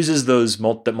it uses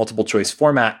that multiple choice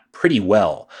format pretty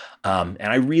well. And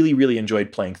I really, really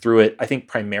enjoyed playing through it. I think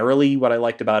primarily what I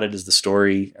liked about it is the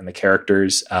story and the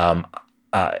characters. I'm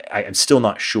still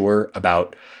not sure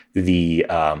about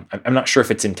I'm not sure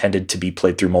if it's intended to be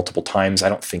played through multiple times. I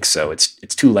don't think so. It's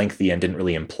too lengthy and didn't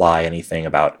really imply anything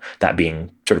about that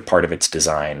being sort of part of its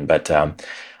design. But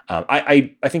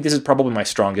I think this is probably my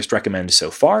strongest recommend so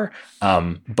far,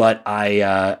 but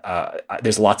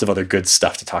there's lots of other good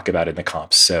stuff to talk about in the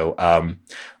comps. So,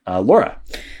 Laura.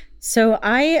 So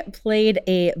I played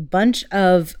a bunch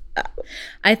of,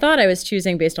 I thought I was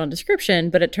choosing based on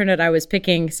description, but it turned out I was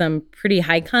picking some pretty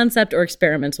high concept or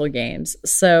experimental games.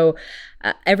 So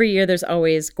every year there's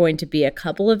always going to be a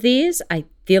couple of these. I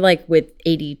feel like with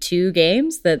 82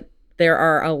 games that there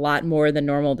are a lot more than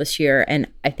normal this year, and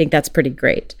I think that's pretty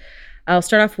great. I'll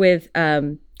start off with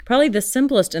probably the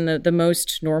simplest and the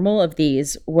most normal of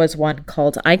these was one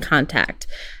called Eye Contact.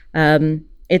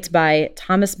 It's by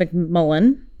Thomas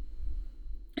McMullen.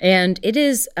 And it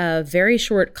is a very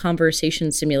short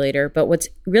conversation simulator, but what's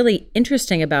really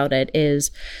interesting about it is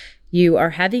you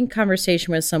are having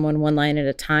conversation with someone one line at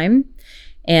a time,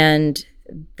 and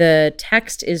the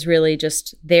text is really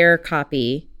just their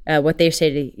copy, what they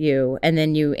say to you, and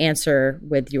then you answer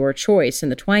with your choice in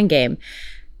the Twine game.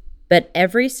 But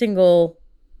every single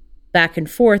back and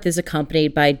forth is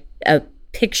accompanied by a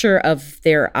picture of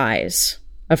their eyes,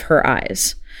 of her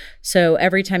eyes. So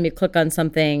every time you click on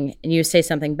something and you say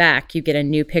something back, you get a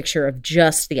new picture of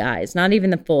just the eyes, not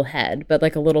even the full head, but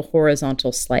like a little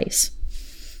horizontal slice.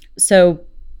 So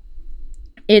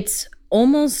it's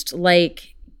almost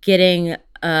like getting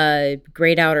a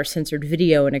grayed out or censored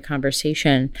video in a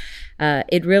conversation.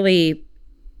 It really,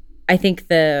 I think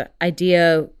the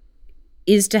idea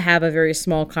is to have a very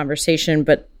small conversation,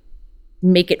 but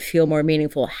make it feel more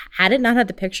meaningful. Had it not had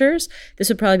the pictures, this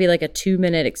would probably be like a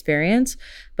 2-minute experience.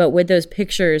 But with those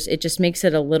pictures, it just makes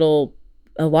it a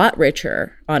lot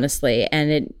richer, honestly. And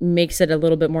it makes it a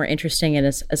little bit more interesting and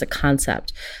as a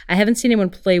concept. I haven't seen anyone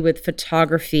play with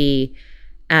photography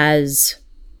as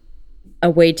a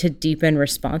way to deepen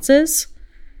responses.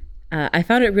 I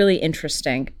found it really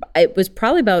interesting. It was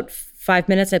probably about 5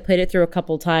 minutes. I played it through a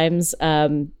couple times.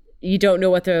 You don't know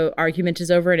what the argument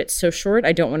is over, and it's so short.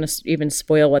 I don't want to even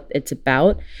spoil what it's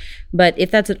about. But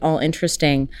if that's at all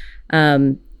interesting,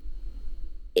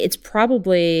 it's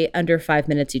probably under 5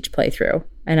 minutes each playthrough.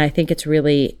 And I think it's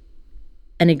really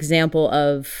an example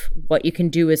of what you can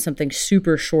do with something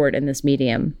super short in this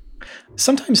medium.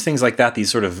 Sometimes things like that,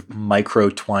 these sort of micro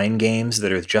Twine games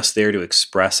that are just there to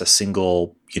express a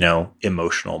single,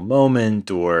 emotional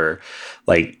moment or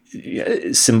like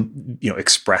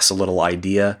express a little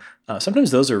idea. Sometimes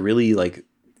those are really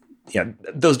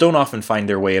those don't often find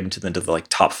their way into the like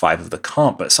top 5 of the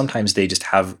comp, but sometimes they just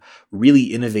have really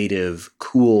innovative,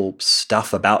 cool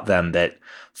stuff about them that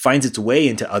finds its way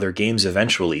into other games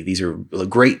eventually. These are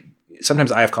great.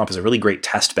 Sometimes IFComp is a really great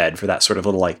test bed for that sort of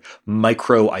little like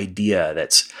micro idea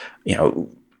that's,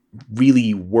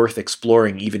 really worth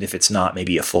exploring, even if it's not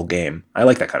maybe a full game. I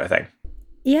like that kind of thing.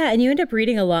 Yeah, and you end up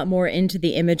reading a lot more into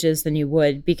the images than you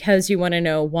would because you want to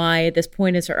know why at this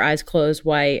point is her eyes closed.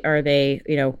 Why are they,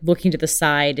 looking to the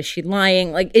side? Is she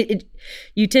lying? Like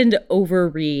you tend to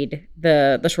overread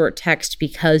the short text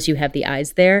because you have the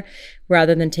eyes there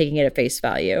rather than taking it at face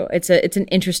value. It's an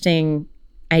interesting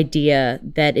idea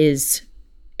that is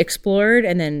explored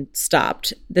and then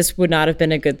stopped. This would not have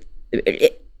been a good...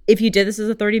 If you did this as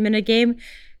a 30-minute game,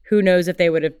 who knows if they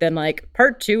would have been like,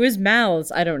 part 2 is mouths.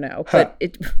 I don't know. But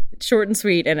it's short and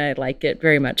sweet, and I like it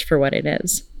very much for what it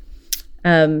is.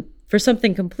 For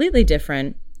something completely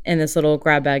different in this little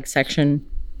grab bag section,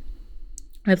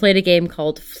 I played a game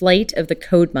called Flight of the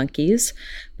Code Monkeys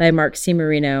by Mark C.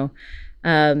 Marino.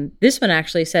 This one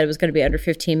actually said it was going to be under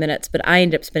 15 minutes, but I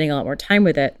ended up spending a lot more time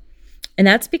with it. And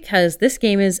that's because this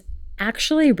game is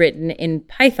actually written in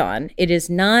Python. It is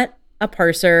not a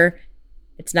parser.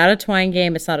 It's not a Twine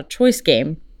game. It's not a choice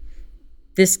game.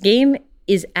 This game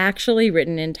is actually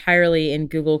written entirely in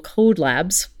Google Code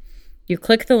Labs. You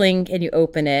click the link and you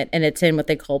open it, and it's in what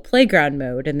they call playground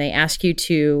mode. And they ask you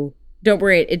to, don't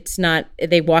worry, it's not,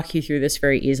 they walk you through this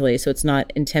very easily, so it's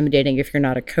not intimidating if you're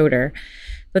not a coder.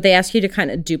 But they ask you to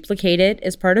kind of duplicate it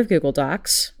as part of Google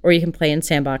Docs, or you can play in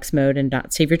sandbox mode and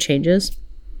not save your changes.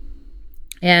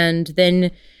 And then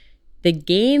the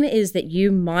game is that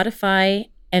you modify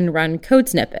and run code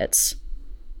snippets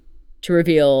to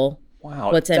reveal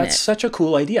what's in it. That's such a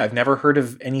cool idea. I've never heard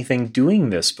of anything doing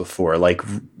this before. Like,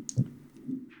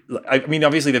 I mean,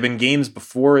 obviously there have been games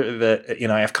before that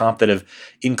in IFComp that have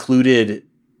included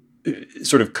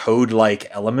sort of code-like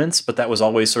elements, but that was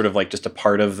always sort of like just a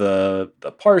part of the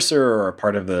parser or a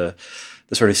part of the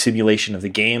sort of simulation of the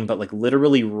game. But like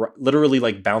literally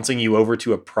like bouncing you over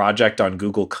to a project on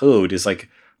Google Code is like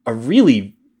a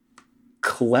really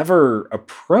clever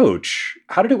approach.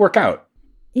 How did it work out?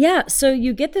 Yeah, so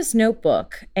you get this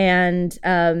notebook, and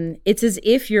it's as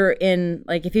if you're in,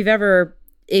 like, if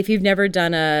you've never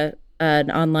done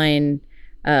an online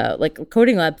like a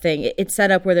coding lab thing, it's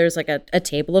set up where there's like a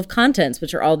table of contents,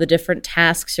 which are all the different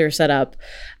tasks you're set up.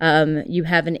 You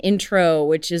have an intro,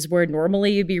 which is where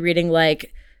normally you'd be reading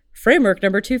like framework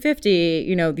number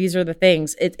 250. These are the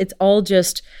things. It's all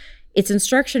just, it's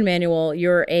instruction manual.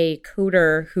 You're a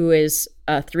coder who is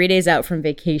 3 days out from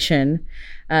vacation.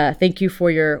 Thank you for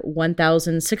your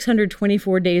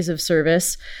 1,624 days of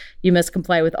service. You must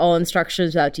comply with all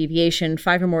instructions without deviation.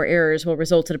 5 or more errors will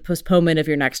result in a postponement of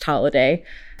your next holiday.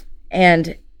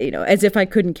 And, as if I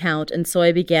couldn't count. And so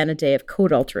I began a day of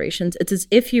code alterations. It's as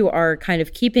if you are kind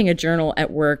of keeping a journal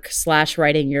at work /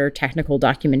 writing your technical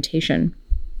documentation.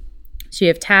 So you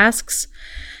have tasks.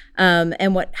 And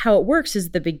how it works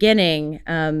is the beginning,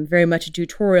 very much a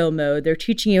tutorial mode. They're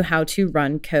teaching you how to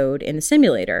run code in the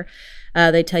simulator.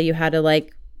 They tell you how to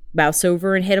like mouse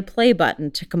over and hit a play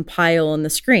button to compile on the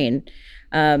screen.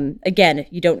 Again,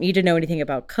 you don't need to know anything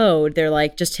about code. They're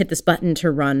like, just hit this button to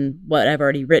run what I've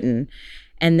already written.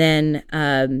 And then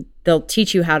they'll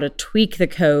teach you how to tweak the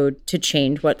code to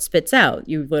change what spits out.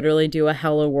 You literally do a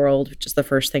hello world, which is the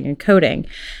first thing in coding.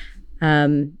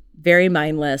 Very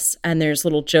mindless, and there's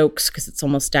little jokes because it's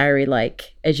almost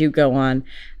diary-like as you go on.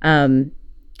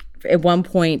 At one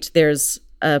point, there's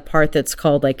a part that's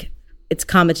called like, it's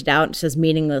commented out and it says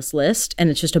meaningless list,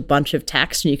 and it's just a bunch of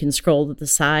text, and you can scroll to the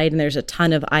side, and there's a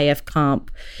ton of IFComp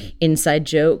inside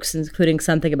jokes, including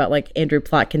something about like Andrew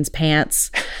Plotkin's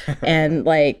pants and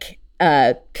like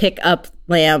pick up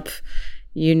lamp.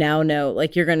 You now know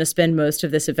like you're going to spend most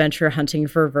of this adventure hunting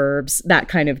for verbs, that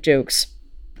kind of jokes.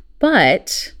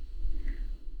 But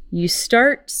you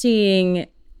start seeing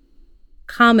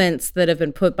comments that have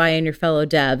been put by your fellow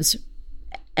devs,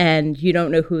 and you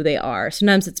don't know who they are.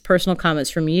 Sometimes it's personal comments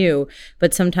from you,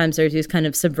 but sometimes there's these kind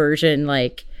of subversion,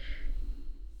 like,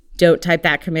 don't type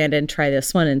that command in, try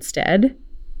this one instead.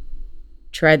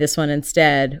 Try this one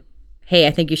instead. Hey,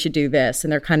 I think you should do this.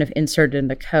 And they're kind of inserted in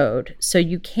the code. So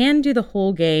you can do the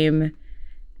whole game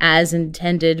as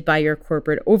intended by your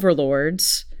corporate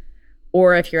overlords,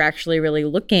 or if you're actually really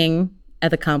looking at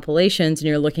the compilations and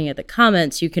you're looking at the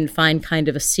comments, you can find kind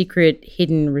of a secret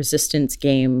hidden resistance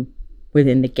game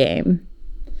within the game,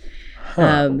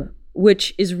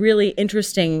 which is really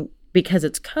interesting because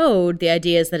it's code. The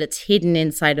idea is that it's hidden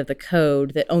inside of the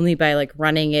code, that only by like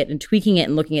running it and tweaking it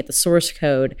and looking at the source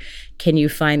code can you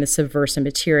find the subversive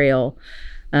material.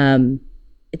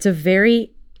 It's a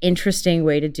very interesting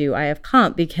way to do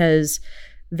IFComp because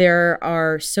there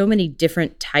are so many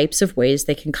different types of ways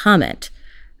they can comment.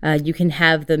 You can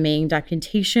have the main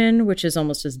documentation, which is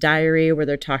almost as diary, where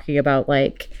they're talking about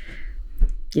like,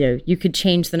 you could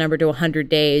change the number to 100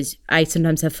 days. I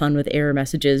sometimes have fun with error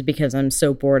messages because I'm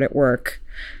so bored at work.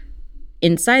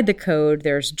 Inside the code,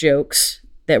 there's jokes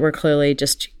that were clearly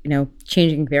just,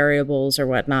 changing variables or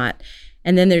whatnot.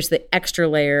 And then there's the extra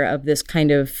layer of this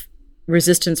kind of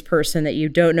resistance person that you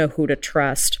don't know who to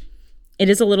trust. It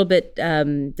is a little bit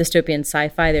dystopian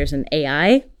sci-fi. There's an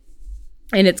AI.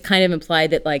 And it's kind of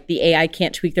implied that like the AI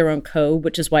can't tweak their own code,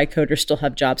 which is why coders still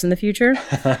have jobs in the future.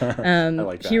 I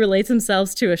like that. He relates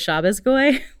himself to a Shabbos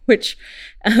goy, which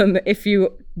if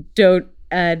you don't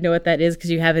know what that is because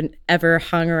you haven't ever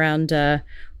hung around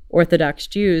Orthodox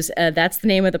Jews, that's the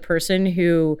name of the person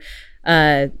who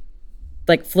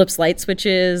like flips light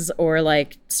switches or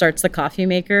like starts the coffee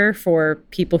maker for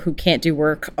people who can't do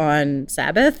work on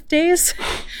Sabbath days.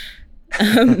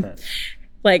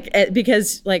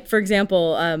 Because, for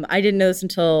example, I didn't know this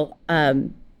until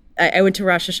I went to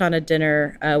Rosh Hashanah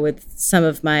dinner with some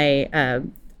of my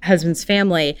husband's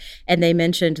family, and they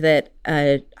mentioned that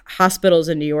hospitals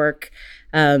in New York,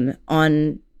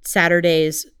 on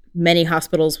Saturdays, many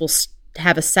hospitals will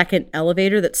have a second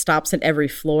elevator that stops at every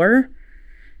floor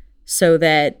so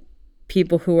that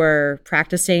people who are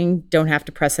practicing don't have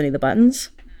to press any of the buttons.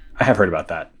 I have heard about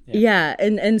that. Yeah,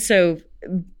 and so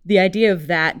the idea of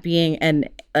that being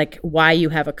why you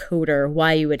have a coder,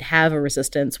 why you would have a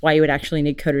resistance, why you would actually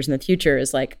need coders in the future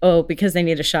is like, oh, because they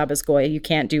need a Shabbos goy, you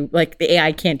can't do, like, the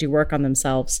AI can't do work on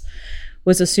themselves,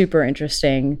 was a super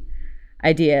interesting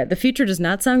idea. The future does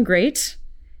not sound great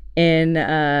in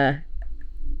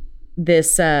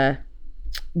this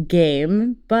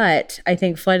game, but I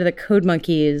think Flight of the Code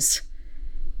Monkeys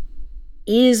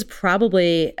is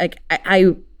probably, like,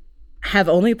 I have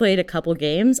only played a couple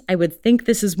games. I would think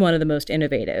this is one of the most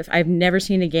innovative. I've never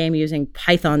seen a game using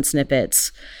Python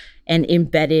snippets and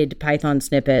embedded Python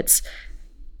snippets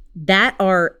that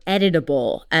are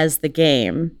editable as the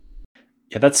game.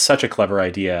 Yeah, that's such a clever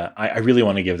idea. I really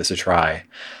want to give this a try.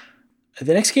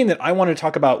 The next game that I wanted to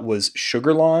talk about was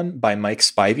Sugarlawn by Mike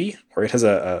Spivey, where it has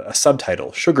a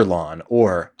subtitle, Sugarlawn,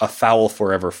 or A Fowl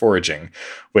Forever Foraging,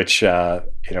 which,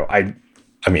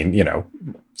 I mean,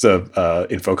 it's a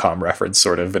InfoComm reference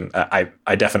sort of, and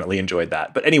I definitely enjoyed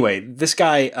that. But anyway, this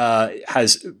guy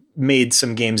has made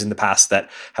some games in the past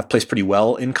that have placed pretty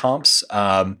well in comps.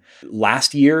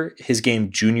 Last year, his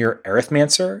game Junior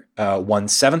Arithmancer won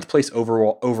 7th place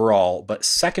overall, but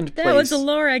second place. That was a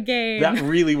Laura game. That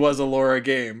really was a Laura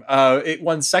game. It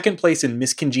won 2nd place in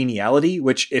Miscongeniality,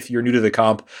 which, if you're new to the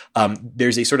comp,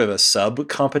 there's a sort of a sub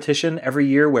competition every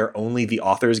year where only the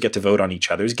authors get to vote on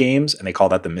each other's games, and they call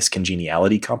that the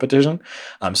Miscongeniality competition.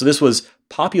 So this was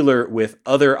popular with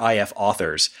other IF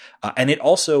authors, and it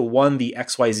also won the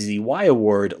XYZY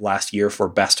Award last year for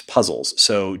Best Puzzles.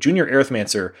 So Junior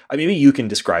Arithmancer, maybe you can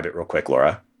describe it real quick,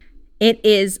 Laura. It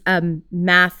is a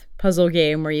math puzzle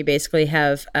game where you basically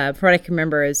have, from what I can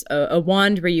remember, is a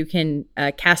wand where you can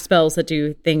cast spells that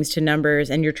do things to numbers,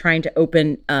 and you're trying to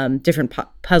open different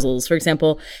puzzles. For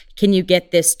example, can you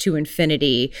get this to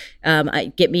infinity?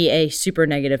 Get me a super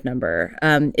negative number.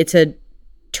 It's a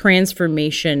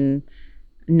transformation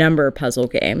number puzzle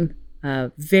game.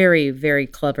 Very, very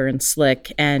clever and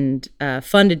slick, and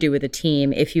fun to do with a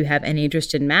team if you have any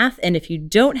interest in math. And if you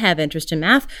don't have interest in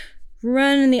math,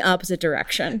 run in the opposite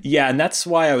direction. Yeah, and that's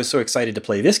why I was so excited to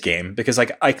play this game, because I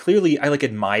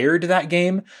admired that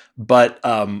game, but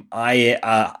I'm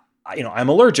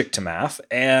allergic to math,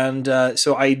 and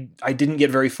so I didn't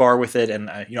get very far with it, and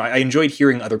I enjoyed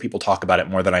hearing other people talk about it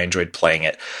more than I enjoyed playing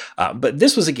it. But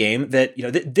this was a game that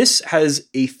this has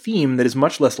a theme that is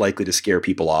much less likely to scare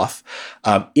people off.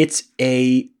 It's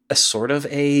a sort of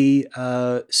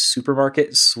a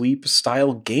supermarket sweep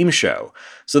style game show.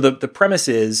 So the premise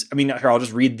is, here, I'll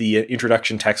just read the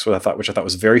introduction text, which I thought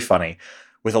was very funny.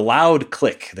 With a loud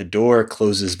click, the door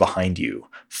closes behind you.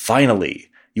 Finally,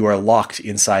 you are locked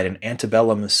inside an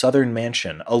antebellum southern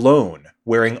mansion, alone,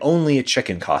 wearing only a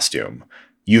chicken costume.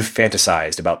 You've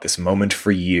fantasized about this moment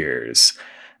for years.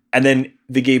 And then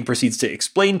the game proceeds to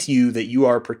explain to you that you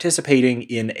are participating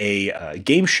in a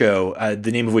game show,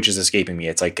 the name of which is escaping me.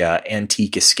 It's like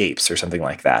Antique Escapes or something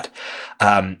like that.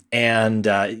 And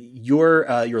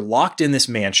you're locked in this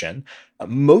mansion.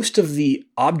 Most of the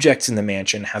objects in the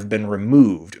mansion have been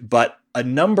removed, but a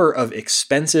number of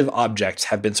expensive objects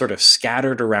have been sort of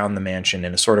scattered around the mansion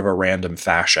in a sort of a random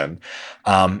fashion.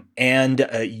 And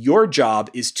your job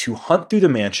is to hunt through the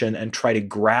mansion and try to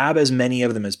grab as many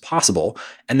of them as possible.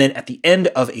 And then at the end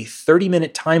of a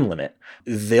 30-minute time limit,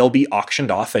 they'll be auctioned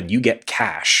off and you get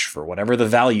cash for whatever the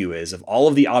value is of all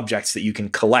of the objects that you can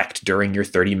collect during your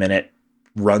 30-minute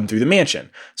run through the mansion.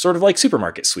 Sort of like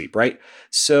supermarket sweep, right?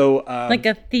 So like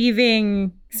a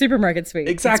thieving supermarket sweep.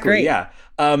 Exactly, yeah.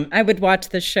 I would watch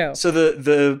this show. So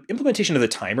the implementation of the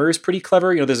timer is pretty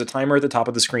clever. There's a timer at the top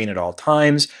of the screen at all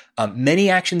times. Many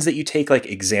actions that you take, like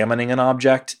examining an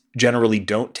object, generally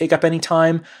don't take up any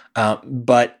time.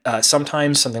 But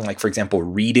sometimes something like, for example,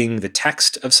 reading the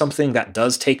text of something, that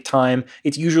does take time.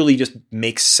 It usually just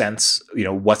makes sense,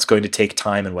 what's going to take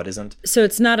time and what isn't. So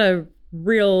it's not a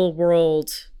real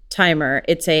world timer,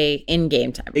 it's a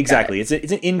in-game timer. Exactly. It's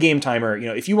an in-game timer.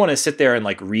 If you want to sit there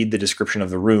and read the description of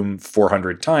the room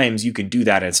 400 times, you can do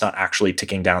that, and it's not actually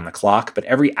ticking down the clock, but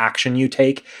every action you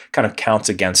take kind of counts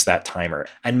against that timer.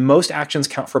 And most actions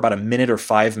count for about a minute or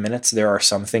 5 minutes. There are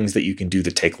some things that you can do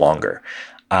that take longer.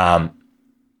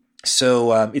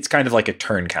 So it's kind of like a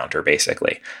turn counter,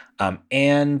 basically.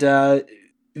 And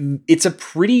it's a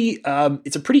pretty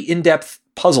in-depth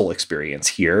puzzle experience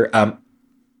here.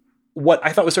 What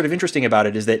I thought was sort of interesting about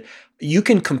it is that you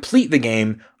can complete the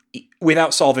game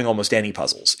without solving almost any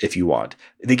puzzles if you want.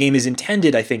 The game is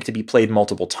intended, I think, to be played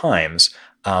multiple times,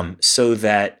 so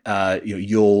that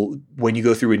you'll, when you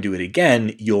go through and do it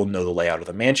again, you'll know the layout of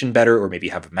the mansion better, or maybe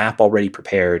have a map already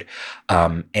prepared,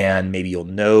 and maybe you'll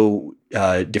know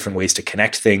different ways to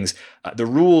connect things. The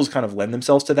rules kind of lend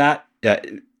themselves to that.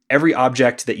 Every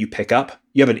object that you pick up,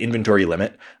 you have an inventory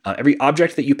limit. Every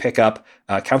object that you pick up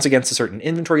counts against a certain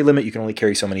inventory limit. You can only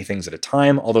carry so many things at a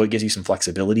time, although it gives you some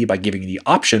flexibility by giving you the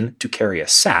option to carry a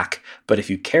sack. But if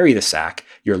you carry the sack,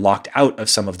 you're locked out of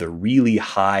some of the really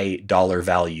high dollar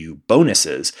value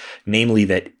bonuses, namely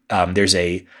that there's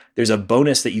a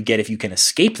bonus that you get if you can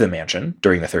escape the mansion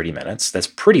during the 30 minutes. That's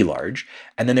pretty large.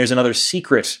 And then there's another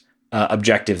secret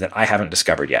objective that I haven't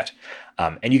discovered yet.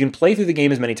 And you can play through the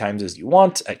game as many times as you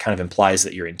want. It kind of implies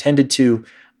that you're intended to.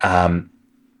 At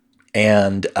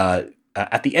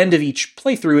the end of each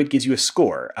playthrough, it gives you a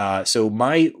score. So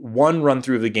my one run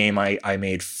through of the game, I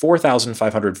made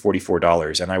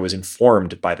 $4,544, and I was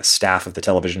informed by the staff of the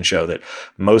television show that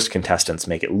most contestants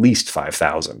make at least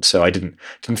 $5,000. So I didn't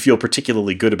feel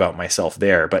particularly good about myself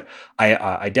there, but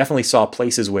I definitely saw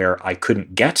places where I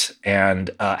couldn't get, and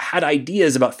had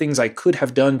ideas about things I could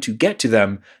have done to get to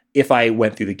them, if I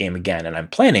went through the game again, and I'm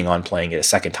planning on playing it a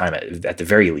second time at the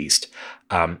very least.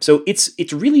 So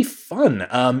it's really fun.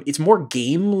 It's more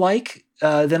game-like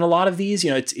than a lot of these.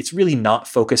 It's really not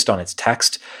focused on its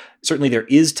text. Certainly there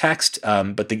is text,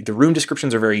 but the room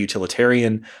descriptions are very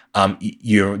utilitarian.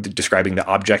 You're describing the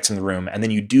objects in the room, and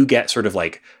then you do get sort of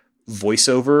like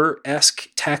voiceover-esque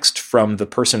text from the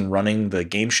person running the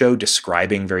game show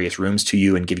describing various rooms to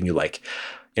you and giving you like,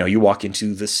 you walk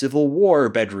into the Civil War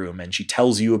bedroom and she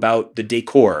tells you about the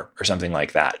decor or something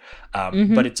like that.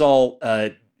 But it's all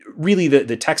really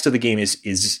the text of the game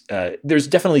is there's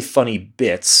definitely funny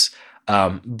bits,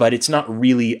 but it's not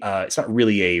really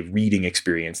a reading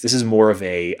experience. This is more of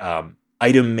a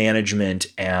item management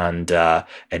and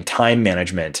time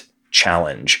management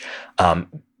challenge.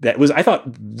 That was, I thought,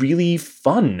 really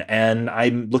fun. And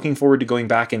I'm looking forward to going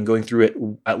back and going through it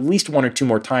at least one or two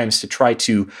more times to try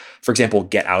to, for example,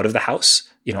 get out of the house.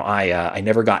 I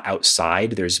never got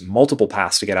outside. There's multiple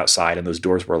paths to get outside and those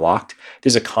doors were locked.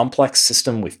 There's a complex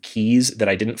system with keys that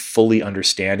I didn't fully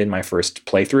understand in my first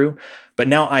playthrough. But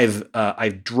now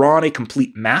I've drawn a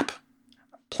complete map,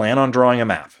 plan on drawing a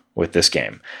map with this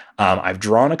game. I've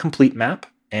drawn a complete map.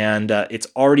 And it's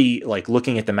already, like,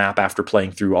 looking at the map after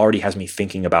playing through already has me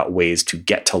thinking about ways to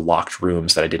get to locked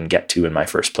rooms that I didn't get to in my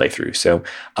first playthrough. So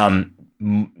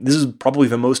this is probably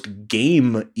the most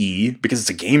game-y, because it's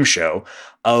a game show,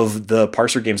 of the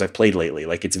parser games I've played lately.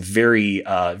 Like, it's very,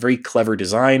 very clever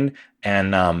design,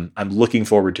 and I'm looking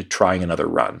forward to trying another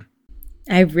run.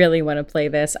 I really want to play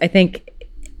this. I think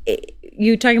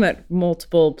you talking about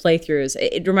multiple playthroughs,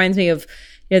 it reminds me of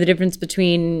the difference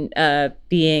between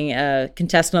being a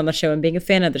contestant on the show and being a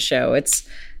fan of the show. It's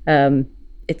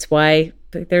why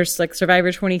there's like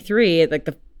Survivor 23. Like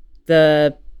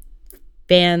the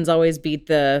fans always beat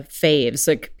the faves,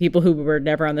 like people who were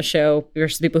never on the show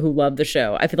versus people who love the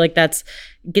show. I feel like that's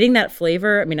getting that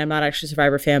flavor. I mean, I'm not actually a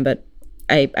Survivor fan, but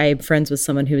I'm friends with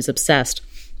someone who's obsessed.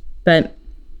 But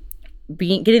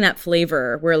getting that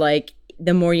flavor where, like,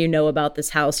 the more you know about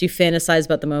this house, you fantasize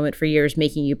about the moment for years,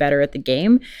 making you better at the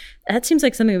game. That seems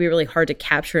like something that would be really hard to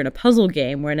capture in a puzzle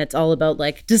game when it's all about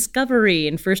like discovery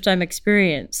and first time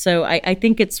experience. So I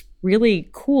think it's really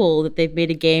cool that they've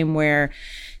made a game where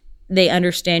they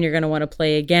understand you're going to want to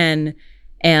play again.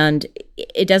 And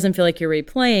it doesn't feel like you're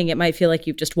replaying. It might feel like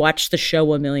you've just watched the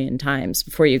show a million times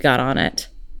before you got on it.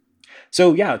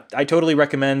 So yeah, I totally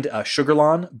recommend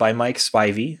Sugarlawn by Mike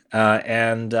Spivey.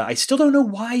 And I still don't know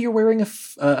why you're wearing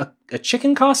a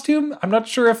chicken costume. I'm not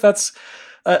sure if that's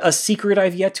a secret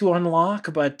I've yet to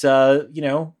unlock, but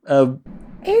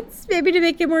it's maybe to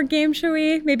make it more game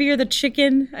showy. Maybe you're the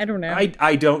chicken. I don't know.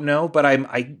 I don't know, but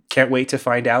I can't wait to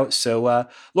find out. So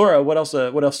Laura, what else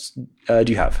do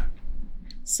you have?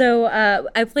 So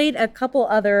I played a couple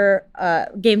other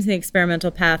games in the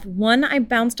experimental path. One I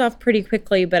bounced off pretty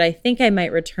quickly, but I think I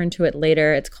might return to it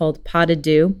later. It's called Pas de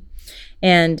Deux,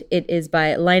 and it is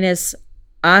by Linus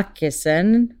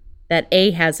Åkesson. That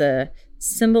A has a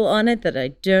symbol on it that I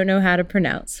don't know how to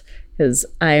pronounce because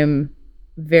I'm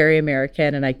very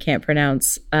American and I can't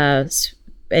pronounce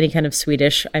any kind of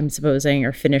Swedish, I'm supposing,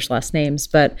 or Finnish last names.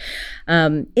 But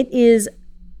it is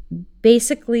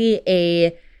basically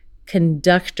a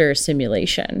conductor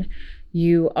simulation.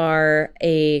 You are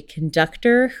a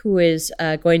conductor who is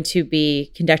going to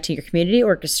be conducting your community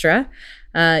orchestra.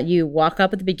 You walk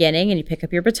up at the beginning and you pick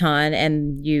up your baton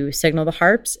and you signal the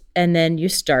harps, and then you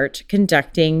start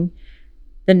conducting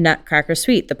the Nutcracker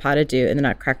Suite, the Pas de Deux in the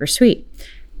Nutcracker Suite.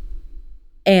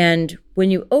 And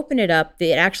when you open it up,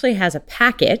 it actually has a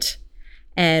packet,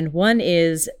 and one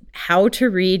is how to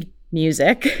read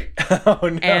music. Oh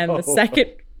no.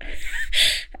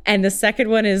 And the second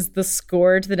one is the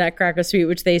score to the Nutcracker Suite,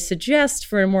 which they suggest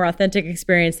for a more authentic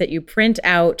experience that you print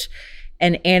out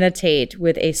and annotate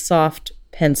with a soft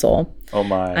pencil. Oh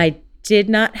my. I did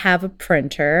not have a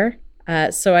printer,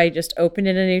 so I just opened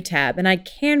in a new tab. And I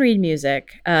can read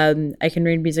music. I can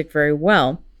read music very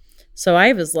well. So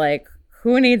I was like,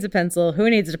 who needs a pencil? Who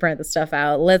needs to print the stuff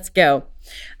out? Let's go.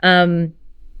 The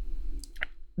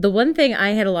one thing I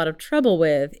had a lot of trouble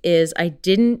with is I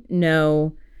didn't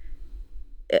know.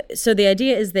 So the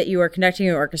idea is that you are conducting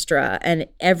an orchestra, and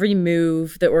every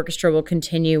move, the orchestra will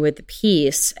continue with the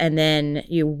piece, and then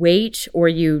you wait or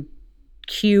you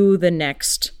cue the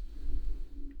next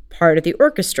part of the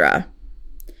orchestra,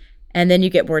 and then you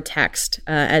get more text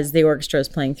as the orchestra is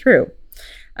playing through.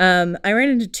 I ran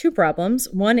into two problems.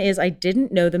 One is I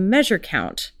didn't know the measure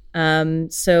count.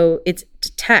 So it's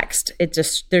text. It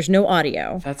just, there's no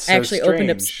audio. That's so I actually opened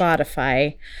up strange.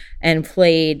 Spotify and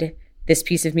played this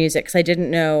piece of music because I didn't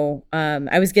know.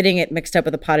 I was getting it mixed up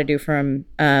with a Pas de Deux from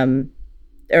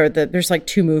there's like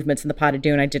two movements in the pas de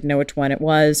deux, and I didn't know which one it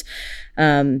was.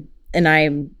 And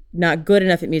I'm not good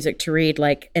enough at music to read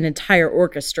like an entire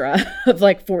orchestra of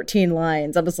like 14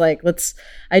 lines. I was like,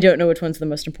 I don't know which one's the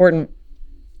most important.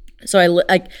 So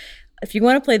if you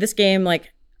want to play this game,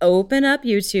 like open up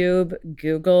YouTube,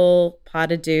 Google pas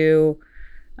de deux,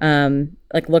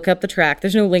 like look up the track.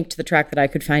 There's no link to the track that I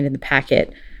could find in the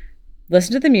packet.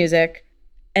 Listen to the music.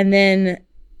 And then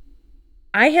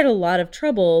I had a lot of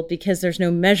trouble because there's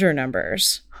no measure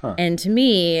numbers. Huh. And to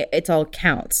me, it's all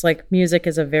counts. Like music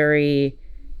is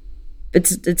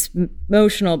it's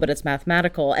emotional, but it's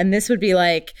mathematical. And this would be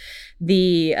like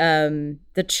the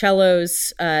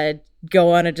cellos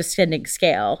go on a descending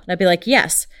scale. And I'd be like,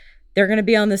 yes, they're going to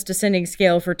be on this descending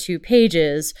scale for 2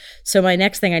 pages. So my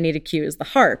next thing I need to cue is the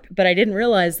harp. But I didn't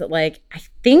realize that, like, I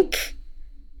think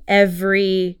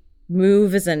every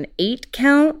move is an 8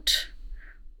 count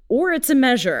or it's a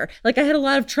measure. Like, I had a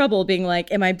lot of trouble being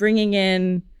like, am I bringing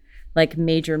in like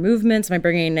major movements? Am I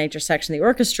bringing in a major section of the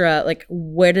orchestra? Like,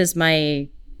 what is my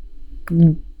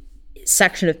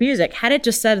section of music? Had it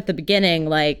just said at the beginning,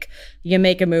 like, you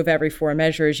make a move every 4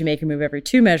 measures, you make a move every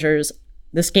 2 measures,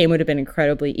 this game would have been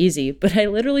incredibly easy. But I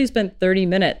literally spent 30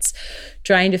 minutes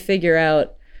trying to figure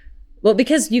out, well,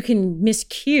 because you can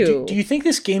miscue. Do you think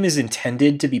this game is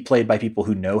intended to be played by people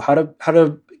who know how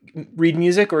to read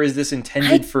music, or is this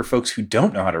intended for folks who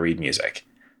don't know how to read music?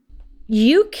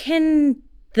 You can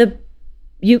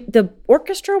the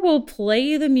orchestra will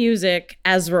play the music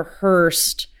as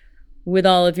rehearsed with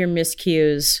all of your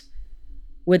miscues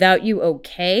without you.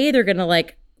 Okay, they're gonna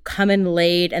like come in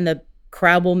late and the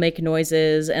crowd will make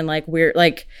noises and like we're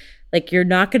like you're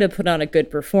not gonna put on a good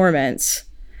performance.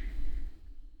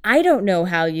 I don't know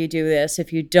how you do this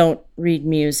if you don't read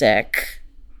music.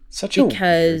 Such a weird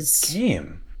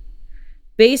game.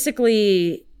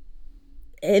 Basically,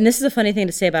 and this is a funny thing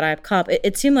to say about IFComp,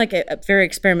 it seemed like a very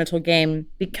experimental game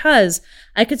because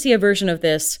I could see a version of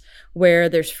this where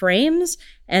there's frames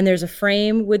and there's a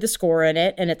frame with the score in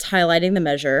it and it's highlighting the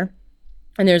measure.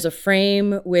 And there's a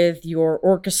frame with your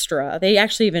orchestra. They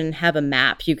actually even have a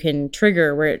map you can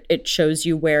trigger where it shows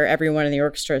you where everyone in the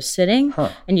orchestra is sitting.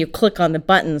 Huh. And you click on the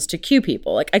buttons to cue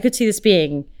people. Like, I could see this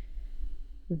being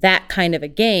that kind of a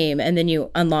game, and then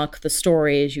you unlock the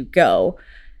story as you go.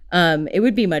 It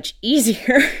would be much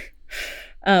easier.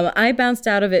 I bounced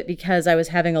out of it because I was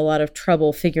having a lot of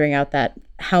trouble figuring out that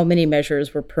how many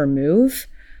measures were per move.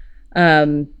 Yeah,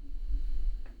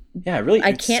 really.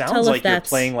 I can't tell like if that's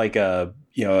you're playing like a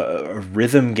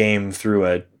rhythm game through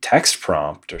a text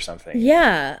prompt or something.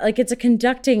 Yeah, like it's a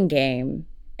conducting game,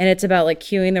 and it's about like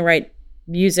cueing the right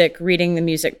music, reading the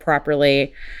music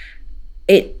properly.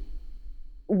 It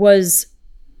was.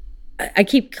 I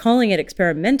keep calling it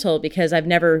experimental because I've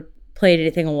never played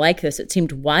anything like this. It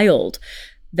seemed wild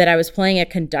that I was playing a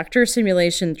conductor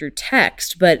simulation through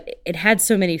text, but it had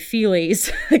so many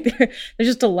feelies. There's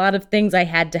just a lot of things I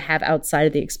had to have outside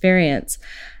of the experience.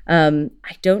 I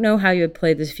don't know how you would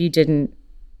play this if you didn't.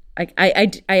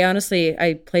 I honestly,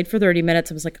 I played for 30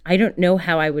 minutes. I was like, I don't know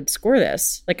how I would score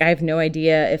this. Like, I have no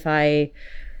idea if I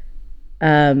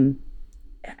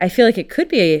feel like it could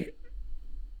be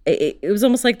it was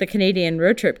almost like the Canadian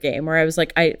road trip game where I was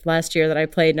like, last year that I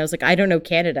played, and I was like, I don't know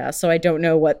Canada, so I don't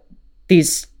know what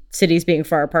these cities being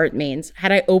far apart means.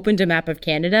 Had I opened a map of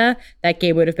Canada, that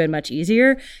game would have been much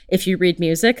easier. If you read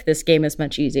music, this game is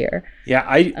much easier. Yeah,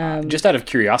 I just out of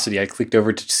curiosity, I clicked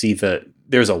over to see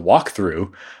there's a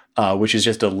walkthrough, which is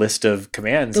just a list of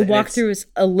commands. The walkthrough is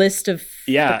a list of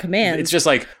the commands. It's just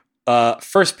like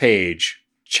first page,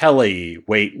 cello,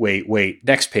 wait.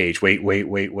 Next page,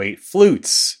 wait.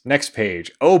 Flutes, next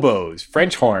page, oboes,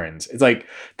 French horns. It's like,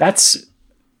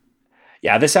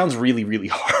 this sounds really, really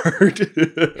hard.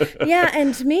 Yeah,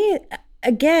 and to me,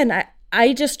 again,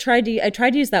 I just tried to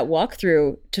use that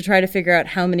walkthrough to try to figure out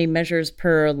how many measures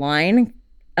per line.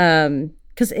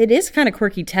 Because it is kind of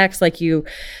quirky text, like you're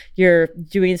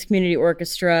doing this community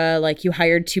orchestra, like you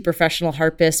hired 2 professional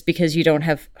harpists because you don't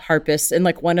have harpists, and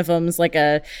like one of them's like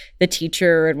the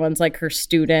teacher and one's like her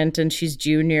student and she's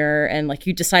junior, and like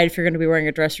you decide if you're going to be wearing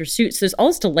a dress or suit. So there's all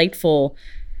this delightful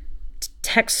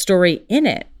text story in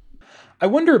it. I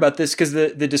wonder about this because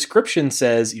the description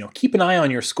says, keep an eye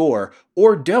on your score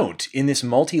or don't in this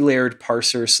multi-layered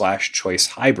parser/choice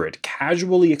hybrid.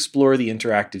 Casually explore the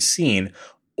interactive scene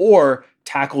or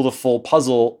tackle the full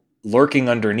puzzle lurking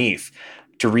underneath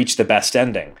to reach the best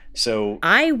ending. So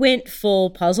I went full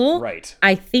puzzle. Right.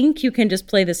 I think you can just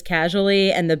play this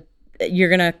casually and you're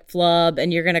going to flub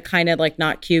and you're going to kind of like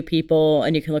not cue people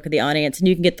and you can look at the audience and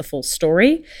you can get the full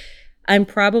story. I'm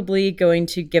probably going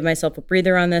to give myself a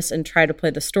breather on this and try to play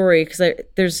the story because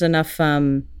there's enough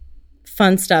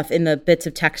fun stuff in the bits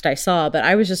of text I saw, but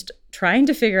I was just trying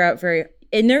to figure out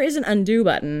and there is an undo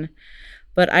button,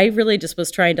 but I really just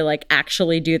was trying to like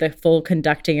actually do the full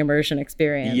conducting immersion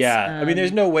experience. Yeah. I mean,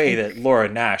 there's no way that Laura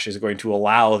Nash is going to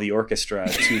allow the orchestra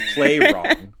to play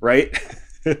wrong, right?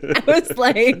 I was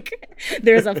like,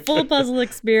 there's a full puzzle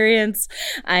experience.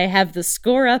 I have the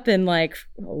score up in like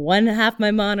one half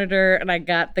my monitor, and I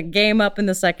got the game up in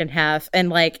the second half. And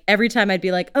like every time I'd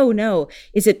be like, oh no,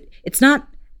 it's not,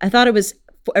 I thought it was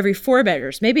every 4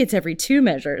 measures. Maybe it's every 2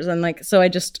 measures. And like, so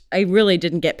I really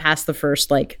didn't get past the first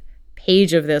like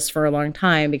page of this for a long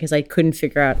time because I couldn't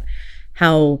figure out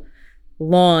how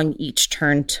long each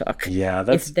turn took. Yeah,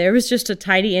 if there was just a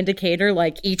tiny indicator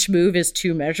like each move is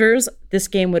 2 measures, this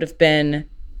game would have been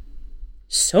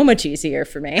so much easier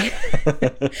for me.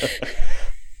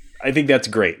 I think that's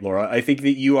great, Laura. I think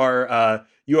that you are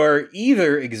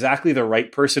either exactly the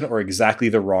right person or exactly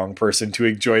the wrong person to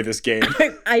enjoy this game.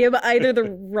 I am either the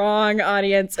wrong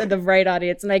audience or the right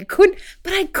audience, and I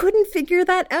couldn't figure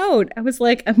that out. I was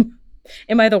like,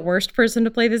 am I the worst person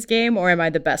to play this game, or am I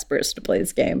the best person to play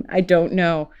this game? I don't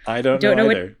know. I don't know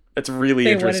either. That's really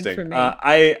interesting.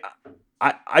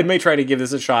 I may try to give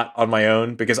this a shot on my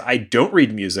own because I don't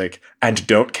read music and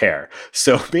don't care.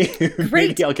 So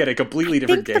maybe I'll get a completely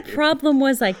different game. The problem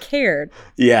was I cared.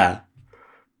 Yeah.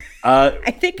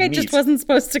 I think I just wasn't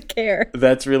supposed to care.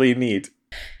 That's really neat.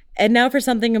 And now for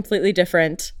something completely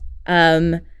different.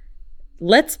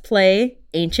 Let's play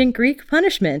Ancient Greek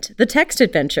Punishment, the text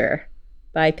adventure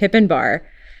by Pippin Bar.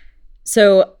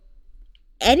 So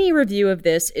any review of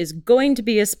this is going to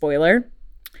be a spoiler.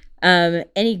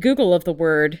 Any Google of the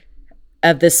word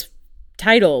of this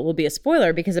title will be a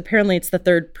spoiler because apparently it's the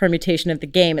third permutation of the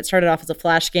game. It started off as a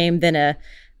flash game, then a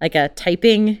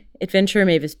typing adventure,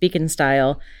 maybe it's beacon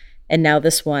style, and now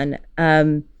this one.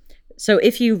 So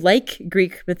if you like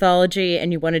Greek mythology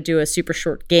and you want to do a super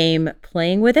short game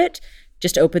playing with it,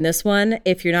 just open this one.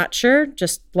 If you're not sure,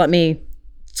 just let me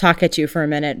talk at you for a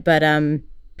minute. But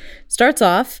starts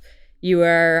off, you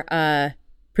are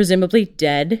presumably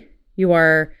dead. You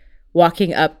are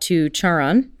walking up to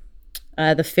Charon,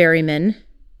 the ferryman,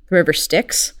 whoever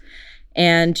Styx,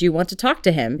 and you want to talk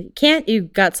to him. You can't,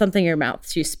 you've got something in your mouth.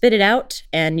 So you spit it out,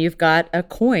 and you've got a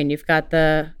coin. You've got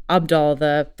the Abdal,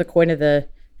 the coin of the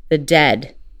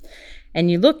dead. And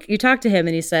you talk to him,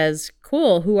 and he says,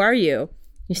 cool, who are you?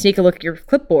 You sneak a look at your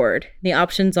clipboard. The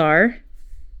options are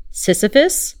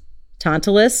Sisyphus,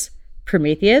 Tantalus,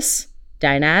 Prometheus,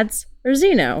 Dynads, or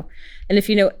Zeno. And if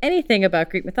you know anything about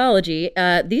Greek mythology,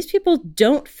 these people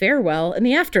don't fare well in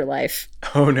the afterlife.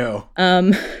 Oh, no.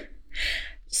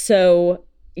 So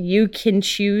you can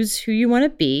choose who you want to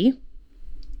be.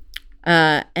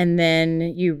 And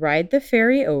then you ride the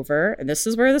ferry over. And this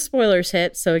is where the spoilers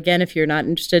hit. So again, if you're not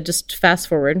interested, just fast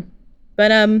forward.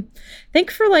 But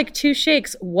think for like 2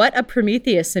 shakes what a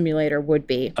Prometheus simulator would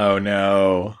be. Oh,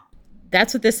 no.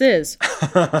 That's what this is.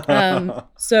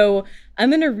 So I'm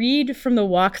going to read from the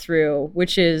walkthrough,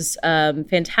 which is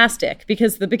fantastic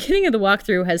because the beginning of the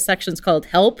walkthrough has sections called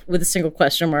help with a single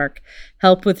question mark,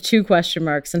 help with 2 question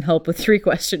marks, and help with 3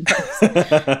 question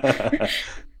marks.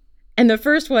 And the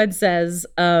first one says,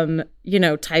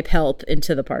 type help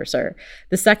into the parser.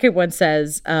 The second one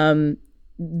says,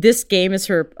 this game is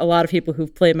for a lot of people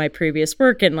who've played my previous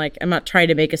work, and like I'm not trying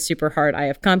to make a super hard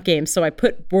IFComp game, so I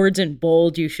put words in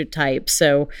bold you should type,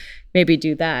 so maybe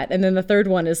do that. And then the third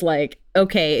one is like,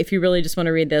 okay, if you really just want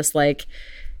to read this, like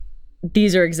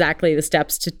these are exactly the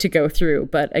steps to go through.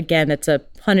 But again, it's a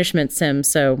punishment sim,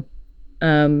 so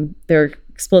they're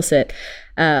explicit.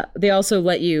 They also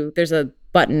let you, there's a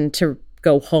button to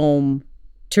go home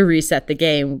to reset the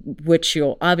game, which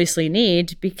you'll obviously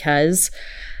need because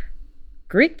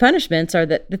Greek punishments are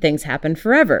that the things happen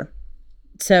forever.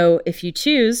 So if you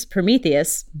choose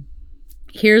Prometheus,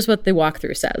 here's what the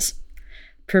walkthrough says.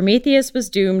 Prometheus was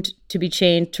doomed to be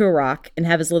chained to a rock and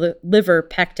have his liver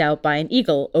pecked out by an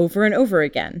eagle over and over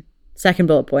again. Second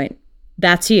bullet point.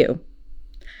 That's you.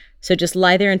 So just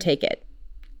lie there and take it.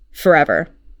 Forever.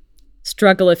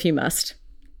 Struggle if you must.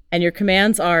 And your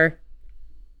commands are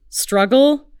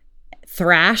struggle,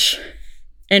 thrash,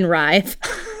 and writhe.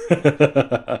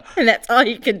 And that's all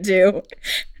you can do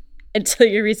until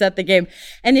you reset the game.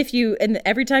 And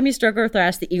every time you struggle or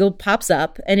thrash, the eagle pops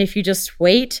up. And if you just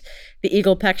wait, the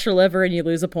eagle pecks your liver and you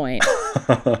lose a point.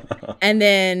 And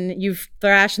then you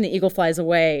thrash and the eagle flies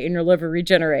away and your liver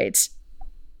regenerates.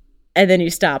 And then you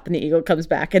stop and the eagle comes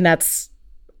back. And that's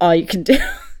all you can do.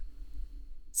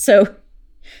 So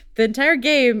the entire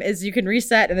game is you can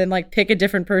reset and then like pick a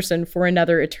different person for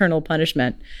another eternal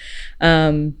punishment.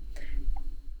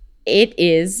 It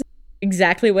is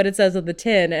exactly what it says on the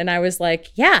tin. And I was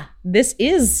like, yeah, this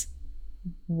is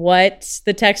what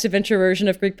the text adventure version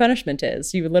of Greek Punishment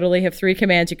is. You literally have 3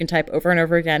 commands you can type over and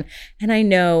over again. And I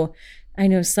know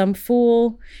some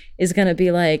fool is going to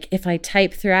be like, if I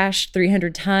type thrash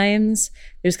 300 times,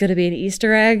 there's going to be an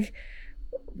Easter egg.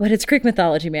 But it's Greek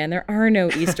mythology, man. There are no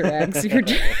Easter eggs.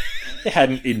 They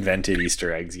hadn't invented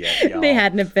Easter eggs yet, y'all. They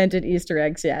hadn't invented Easter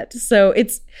eggs yet. So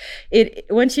it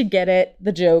once you get it,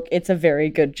 the joke, it's a very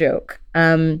good joke.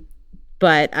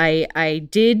 But I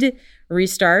did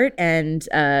restart and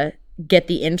get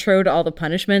the intro to all the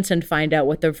punishments and find out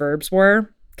what the verbs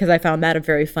were, because I found that a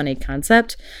very funny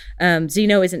concept.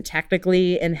 Zeno isn't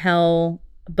technically in hell,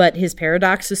 but his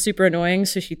paradox is super annoying,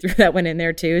 so she threw that one in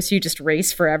there too. So you just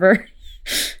race forever.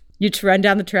 You run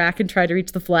down the track and try to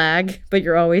reach the flag, but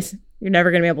you're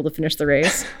never going to be able to finish the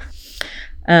race.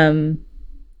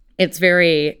 It's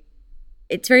very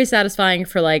satisfying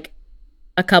for like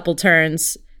a couple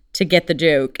turns to get the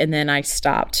joke, and then I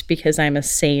stopped because I'm a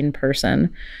sane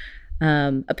person.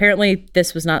 Apparently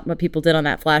this was not what people did on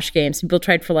that Flash game. Some people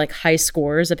tried for like high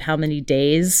scores of how many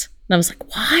days, and I was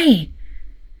like, why?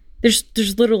 There's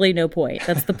literally no point.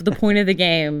 That's the point of the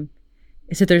game,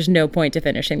 is that there's no point to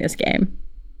finishing this game.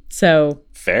 So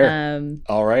fair.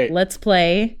 All right, let's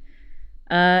play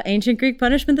Ancient Greek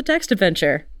Punishment, the text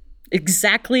adventure.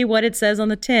 Exactly what it says on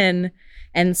the tin,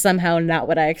 and somehow not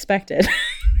what I expected.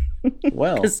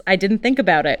 Well, because I didn't think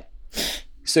about it.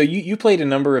 So you played a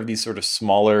number of these sort of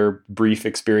smaller, brief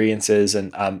experiences,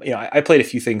 and I played a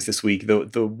few things this week.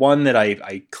 The one that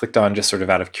I clicked on just sort of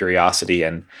out of curiosity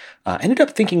and ended up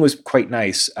thinking was quite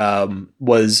nice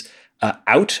was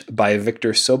Out by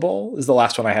Victor Sobol. Is the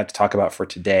last one I had to talk about for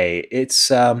today.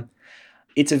 It's a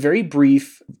very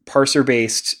brief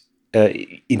parser-based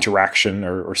interaction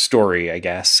or story, I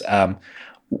guess,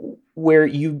 where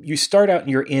you start out and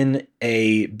you're in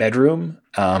a bedroom,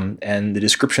 and the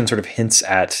description sort of hints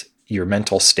at your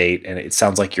mental state, and it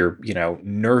sounds like you're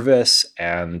nervous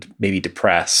and maybe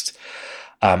depressed.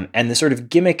 And the sort of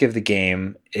gimmick of the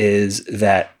game is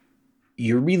that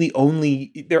you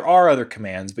really there are other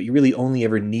commands, but you really only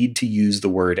ever need to use the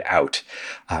word out.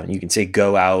 You can say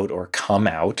go out or come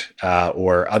out,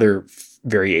 or other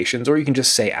variations, or you can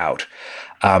just say out.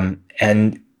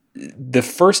 And the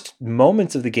first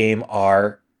moments of the game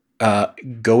are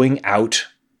going out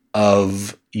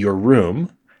of your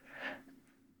room.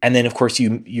 And then, of course,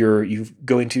 you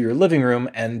go into your living room,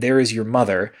 and there is your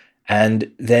mother.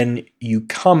 And then you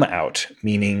come out,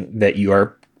 meaning that you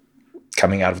are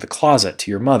coming out of the closet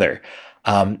to your mother.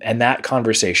 And that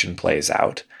conversation plays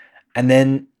out. And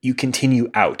then you continue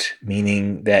out,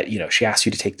 meaning that, she asks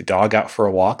you to take the dog out for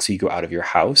a walk. So you go out of your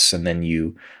house, and then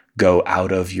you go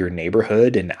out of your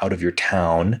neighborhood and out of your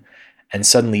town. And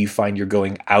suddenly you find you're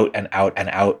going out and out and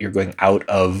out. You're going out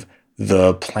of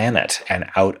the planet and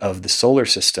out of the solar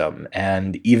system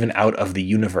and even out of the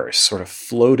universe, sort of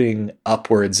floating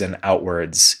upwards and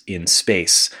outwards in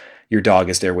space. Your dog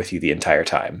is there with you the entire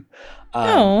time.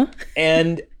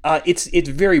 And it's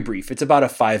very brief. It's about a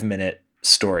 5-minute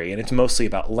story, and it's mostly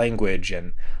about language.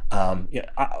 And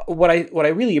what I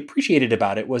really appreciated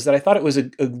about it was that I thought it was a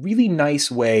really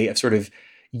nice way of sort of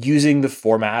using the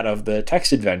format of the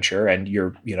text adventure and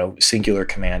your singular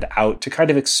command out to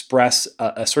kind of express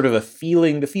a sort of a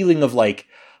feeling, the feeling of like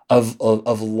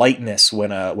of lightness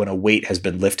when a weight has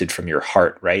been lifted from your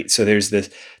heart, right? So there's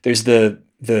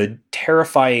the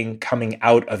terrifying coming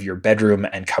out of your bedroom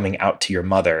and coming out to your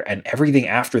mother, and everything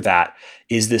after that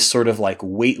is this sort of like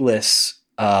weightless,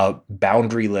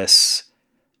 boundaryless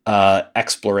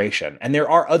exploration. And there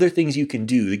are other things you can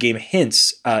do. The game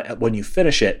hints when you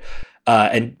finish it,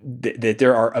 and that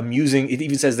there are amusing. It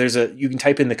even says you can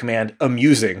type in the command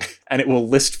amusing, and it will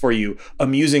list for you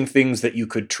amusing things that you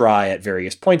could try at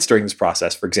various points during this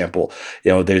process. For example,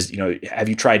 have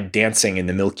you tried dancing in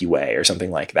the Milky Way or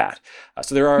something like that?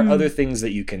 So there are other things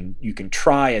that you can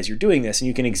try as you're doing this, and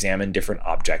you can examine different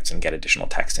objects and get additional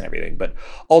text and everything. But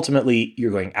ultimately,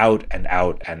 you're going out and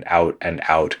out and out and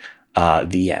out.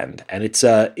 The end, and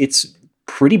it's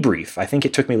pretty brief. I think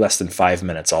it took me less than 5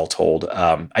 minutes all told.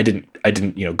 I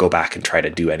didn't go back and try to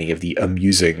do any of the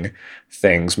amusing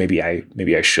things. Maybe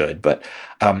I should, but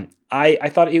I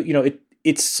thought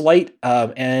it's slight,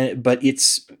 but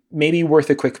it's maybe worth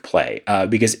a quick play,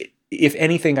 because if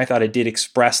anything, I thought it did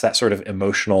express that sort of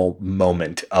emotional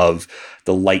moment of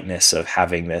the lightness of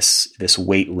having this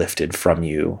weight lifted from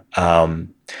you. I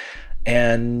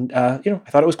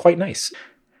thought it was quite nice.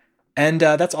 And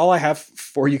that's all I have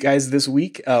for you guys this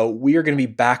week. We are going to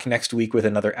be back next week with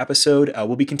another episode.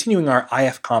 We'll be continuing our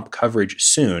IFComp coverage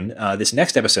soon. This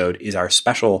next episode is our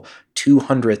special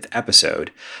 200th episode.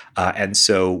 And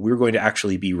so we're going to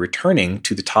actually be returning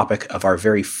to the topic of our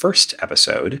very first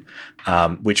episode,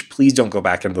 which please don't go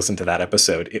back and listen to that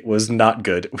episode. It was not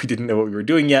good. We didn't know what we were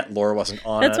doing yet. Laura wasn't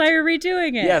on That's why we're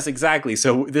redoing it. Yes, exactly.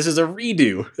 So this is a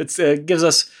redo. It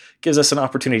gives us an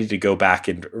opportunity to go back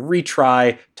and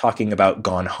retry talking about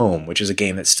Gone Home, which is a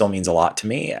game that still means a lot to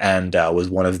me and was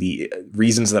one of the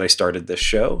reasons that I started this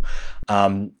show.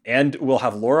 And we'll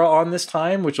have Laura on this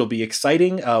time, which will be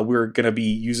exciting. We're going to be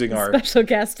using our special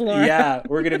guest, Laura. Yeah,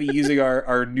 we're going to be using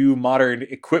our new modern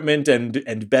equipment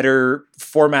and better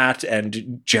format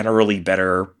and generally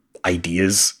better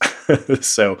ideas.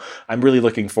 So I'm really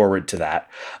looking forward to that.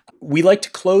 We like to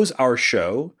close our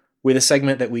show with a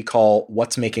segment that we call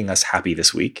What's Making Us Happy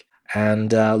This Week.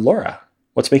 And Laura,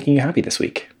 what's making you happy this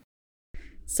week?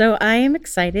 So I am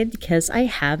excited because I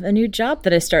have a new job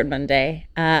that I start Monday.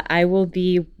 I will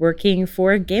be working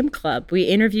for a game club. We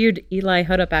interviewed Eli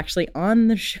Hodup actually on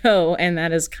the show, and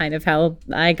that is kind of how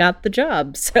I got the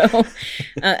job. So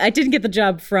I didn't get the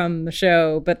job from the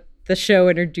show, but the show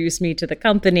introduced me to the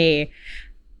company,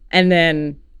 and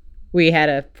then we had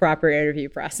a proper interview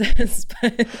process.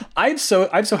 I'm so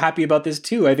happy about this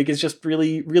too. I think it's just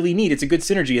really, really neat. It's a good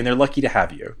synergy, and they're lucky to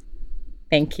have you.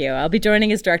 Thank you. I'll be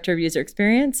joining as Director of User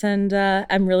Experience, and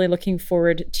I'm really looking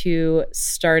forward to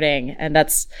starting. And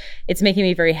it's making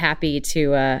me very happy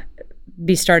to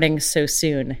be starting so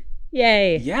soon.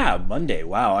 Yay. Yeah, Monday.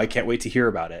 Wow. I can't wait to hear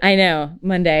about it. I know,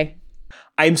 Monday.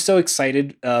 I'm so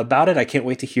excited about it. I can't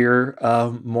wait to hear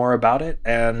more about it.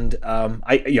 And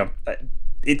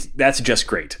that's just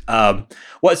great.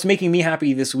 What's making me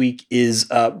happy this week is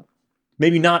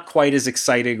maybe not quite as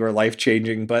exciting or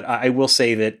life-changing, but I will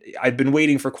say that I've been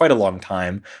waiting for quite a long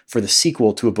time for the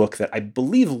sequel to a book that I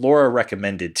believe Laura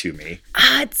recommended to me.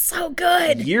 It's so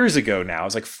good. Years ago now. It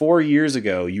was like 4 years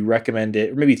ago you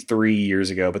recommended, or maybe 3 years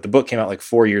ago, but the book came out like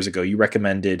 4 years ago. You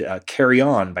recommended Carry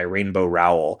On by Rainbow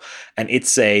Rowell. And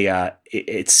its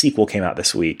sequel came out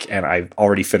this week, and I've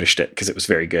already finished it because it was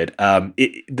very good.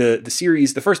 The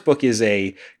series, the first book is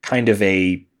a kind of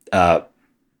a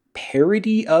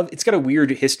parody of, it's got a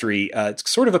weird history. It's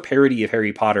sort of a parody of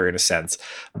Harry Potter in a sense,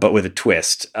 but with a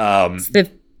twist. It's the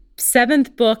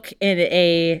 7th book in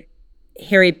a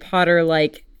Harry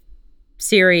Potter-like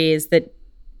series that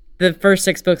the first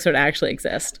 6 books don't actually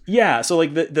exist. Yeah, so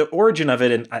like the origin of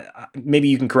it, and maybe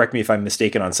you can correct me if I'm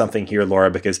mistaken on something here, Laura,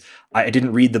 because I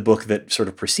didn't read the book that sort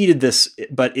of preceded this,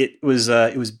 but it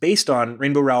was based on,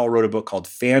 Rainbow Rowell wrote a book called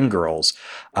Fangirls,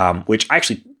 which I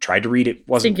actually tried to read. It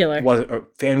wasn't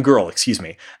Fangirl, excuse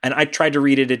me. And I tried to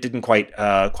read it. It didn't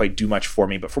quite do much for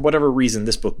me, but for whatever reason,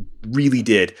 this book really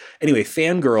did. Anyway,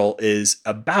 Fangirl is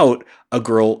about a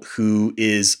girl who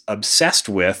is obsessed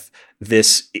with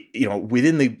this,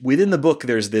 within the book,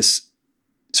 there's this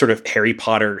sort of Harry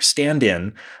Potter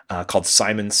stand-in called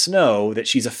Simon Snow that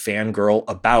she's a fangirl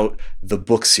about the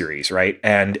book series, right?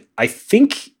 And I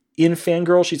think in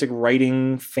Fangirl, she's like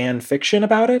writing fan fiction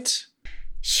about it.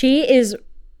 She is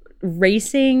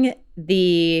Racing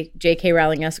the J.K.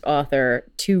 Rowling-esque author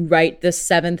to write the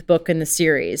 7th book in the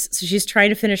series. So she's trying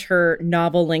to finish her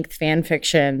novel-length fan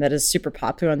fiction that is super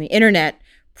popular on the internet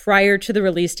prior to the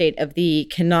release date of the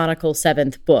canonical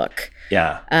 7th book.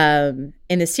 Yeah.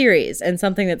 In the series. And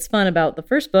something that's fun about the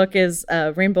first book is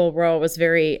Rainbow Rowell was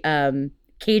very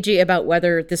cagey about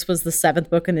whether this was the 7th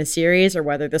book in the series or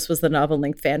whether this was the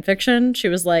novel-length fan fiction. She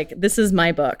was like, this is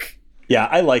my book. Yeah,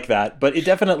 I like that. But it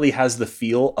definitely has the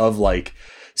feel of like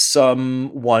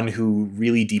someone who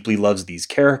really deeply loves these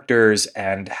characters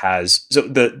and has, so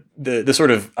the sort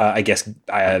of,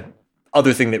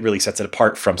 other thing that really sets it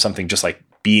apart from something just like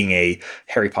being a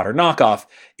Harry Potter knockoff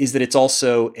is that it's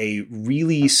also a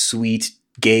really sweet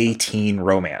gay teen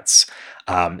romance.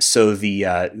 So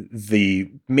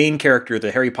the main character,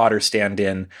 the Harry Potter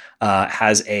stand-in,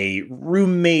 has a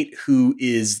roommate who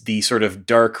is the sort of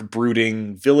dark,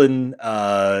 brooding villain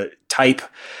type,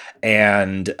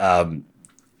 and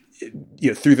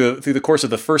through the course of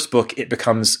the first book, it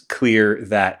becomes clear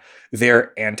that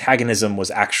their antagonism was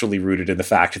actually rooted in the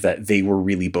fact that they were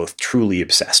really both truly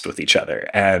obsessed with each other.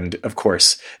 And of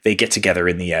course, they get together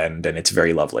in the end, and it's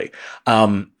very lovely.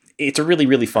 It's a really,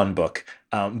 really fun book.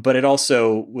 But it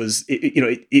also was,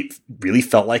 it really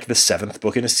felt like the 7th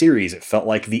book in a series. It felt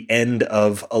like the end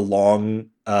of a long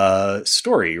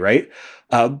story, right?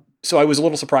 So I was a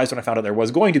little surprised when I found out there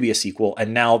was going to be a sequel,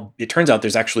 and now it turns out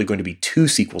there's actually going to be 2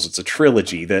 sequels. It's a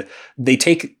trilogy that they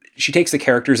take she takes the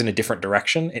characters in a different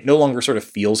direction. It no longer sort of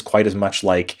feels quite as much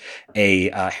like a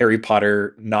Harry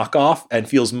Potter knockoff and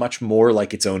feels much more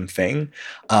like its own thing,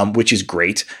 which is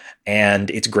great. And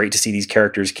it's great to see these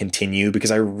characters continue because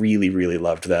I really, really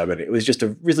loved them. And it was just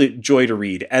a really joy to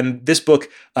read. And this book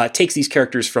takes these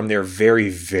characters from their very,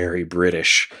 very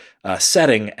British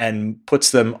setting and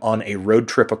puts them on a road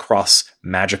trip across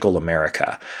magical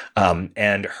America.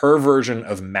 And her version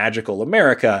of magical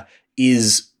America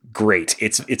is great.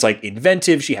 It's like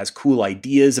inventive. She has cool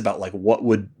ideas about like what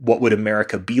would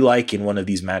America be like in one of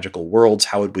these magical worlds?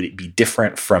 How would it be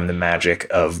different from the magic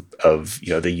of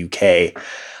the UK?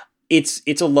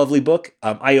 It's a lovely book.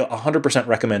 I 100%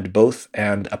 recommend both.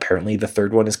 And apparently the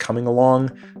third one is coming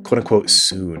along, quote unquote,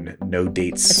 soon. No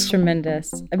dates. It's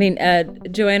tremendous. I mean,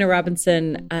 Joanna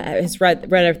Robinson has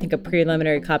read, I think, a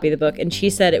preliminary copy of the book. And she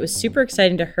said it was super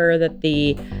exciting to her that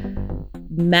the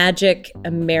Magic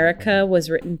America was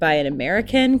written by an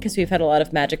American, because we've had a lot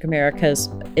of Magic Americas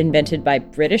invented by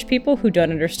British people who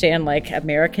don't understand like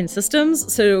American systems.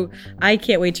 So I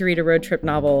can't wait to read a road trip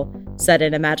novel set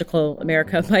in a magical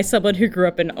America by someone who grew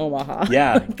up in Omaha.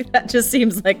 Yeah. That just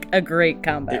seems like a great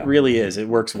combo. It really is. It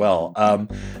works well.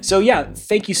 So yeah,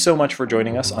 thank you so much for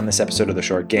joining us on this episode of The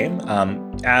Short Game.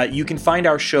 You can find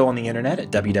our show on the internet at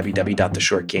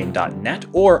www.theshortgame.net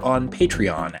or on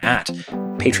Patreon at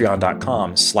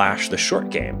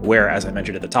patreon.com/theshortgame, where, as I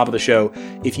mentioned at the top of the show,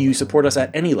 if you support us at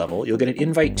any level, you'll get an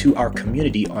invite to our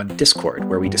community on Discord,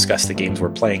 where we discuss the games we're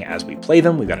playing as we play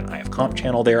them. We've got an IFComp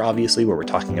channel there, obviously, where we're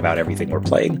talking about everything we're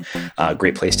playing.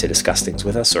 Great place to discuss things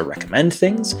with us or recommend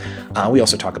things. We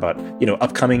also talk about,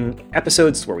 upcoming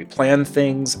episodes where we plan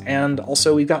things, and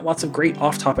also we've got lots of great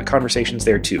off-topic conversations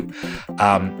there too.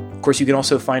 Of course, you can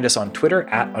also find us on Twitter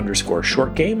at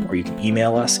 _shortgame, or you can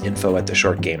email us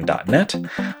info@theshortgame.net.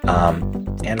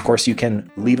 And of course, you can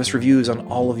leave us reviews on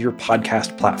all of your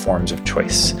podcast platforms of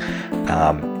choice.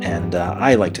 And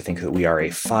I like to think that we are a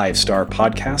 5-star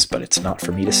podcast, but it's not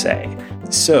for me to say.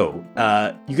 So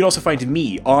you can also find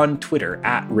me on Twitter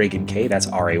at RayganK. That's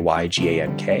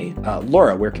RayGank.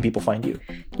 Laura, where can people find you?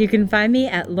 You can find me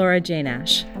at Laura Jane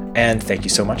Ash. And thank you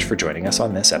so much for joining us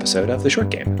on this episode of The Short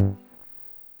Game.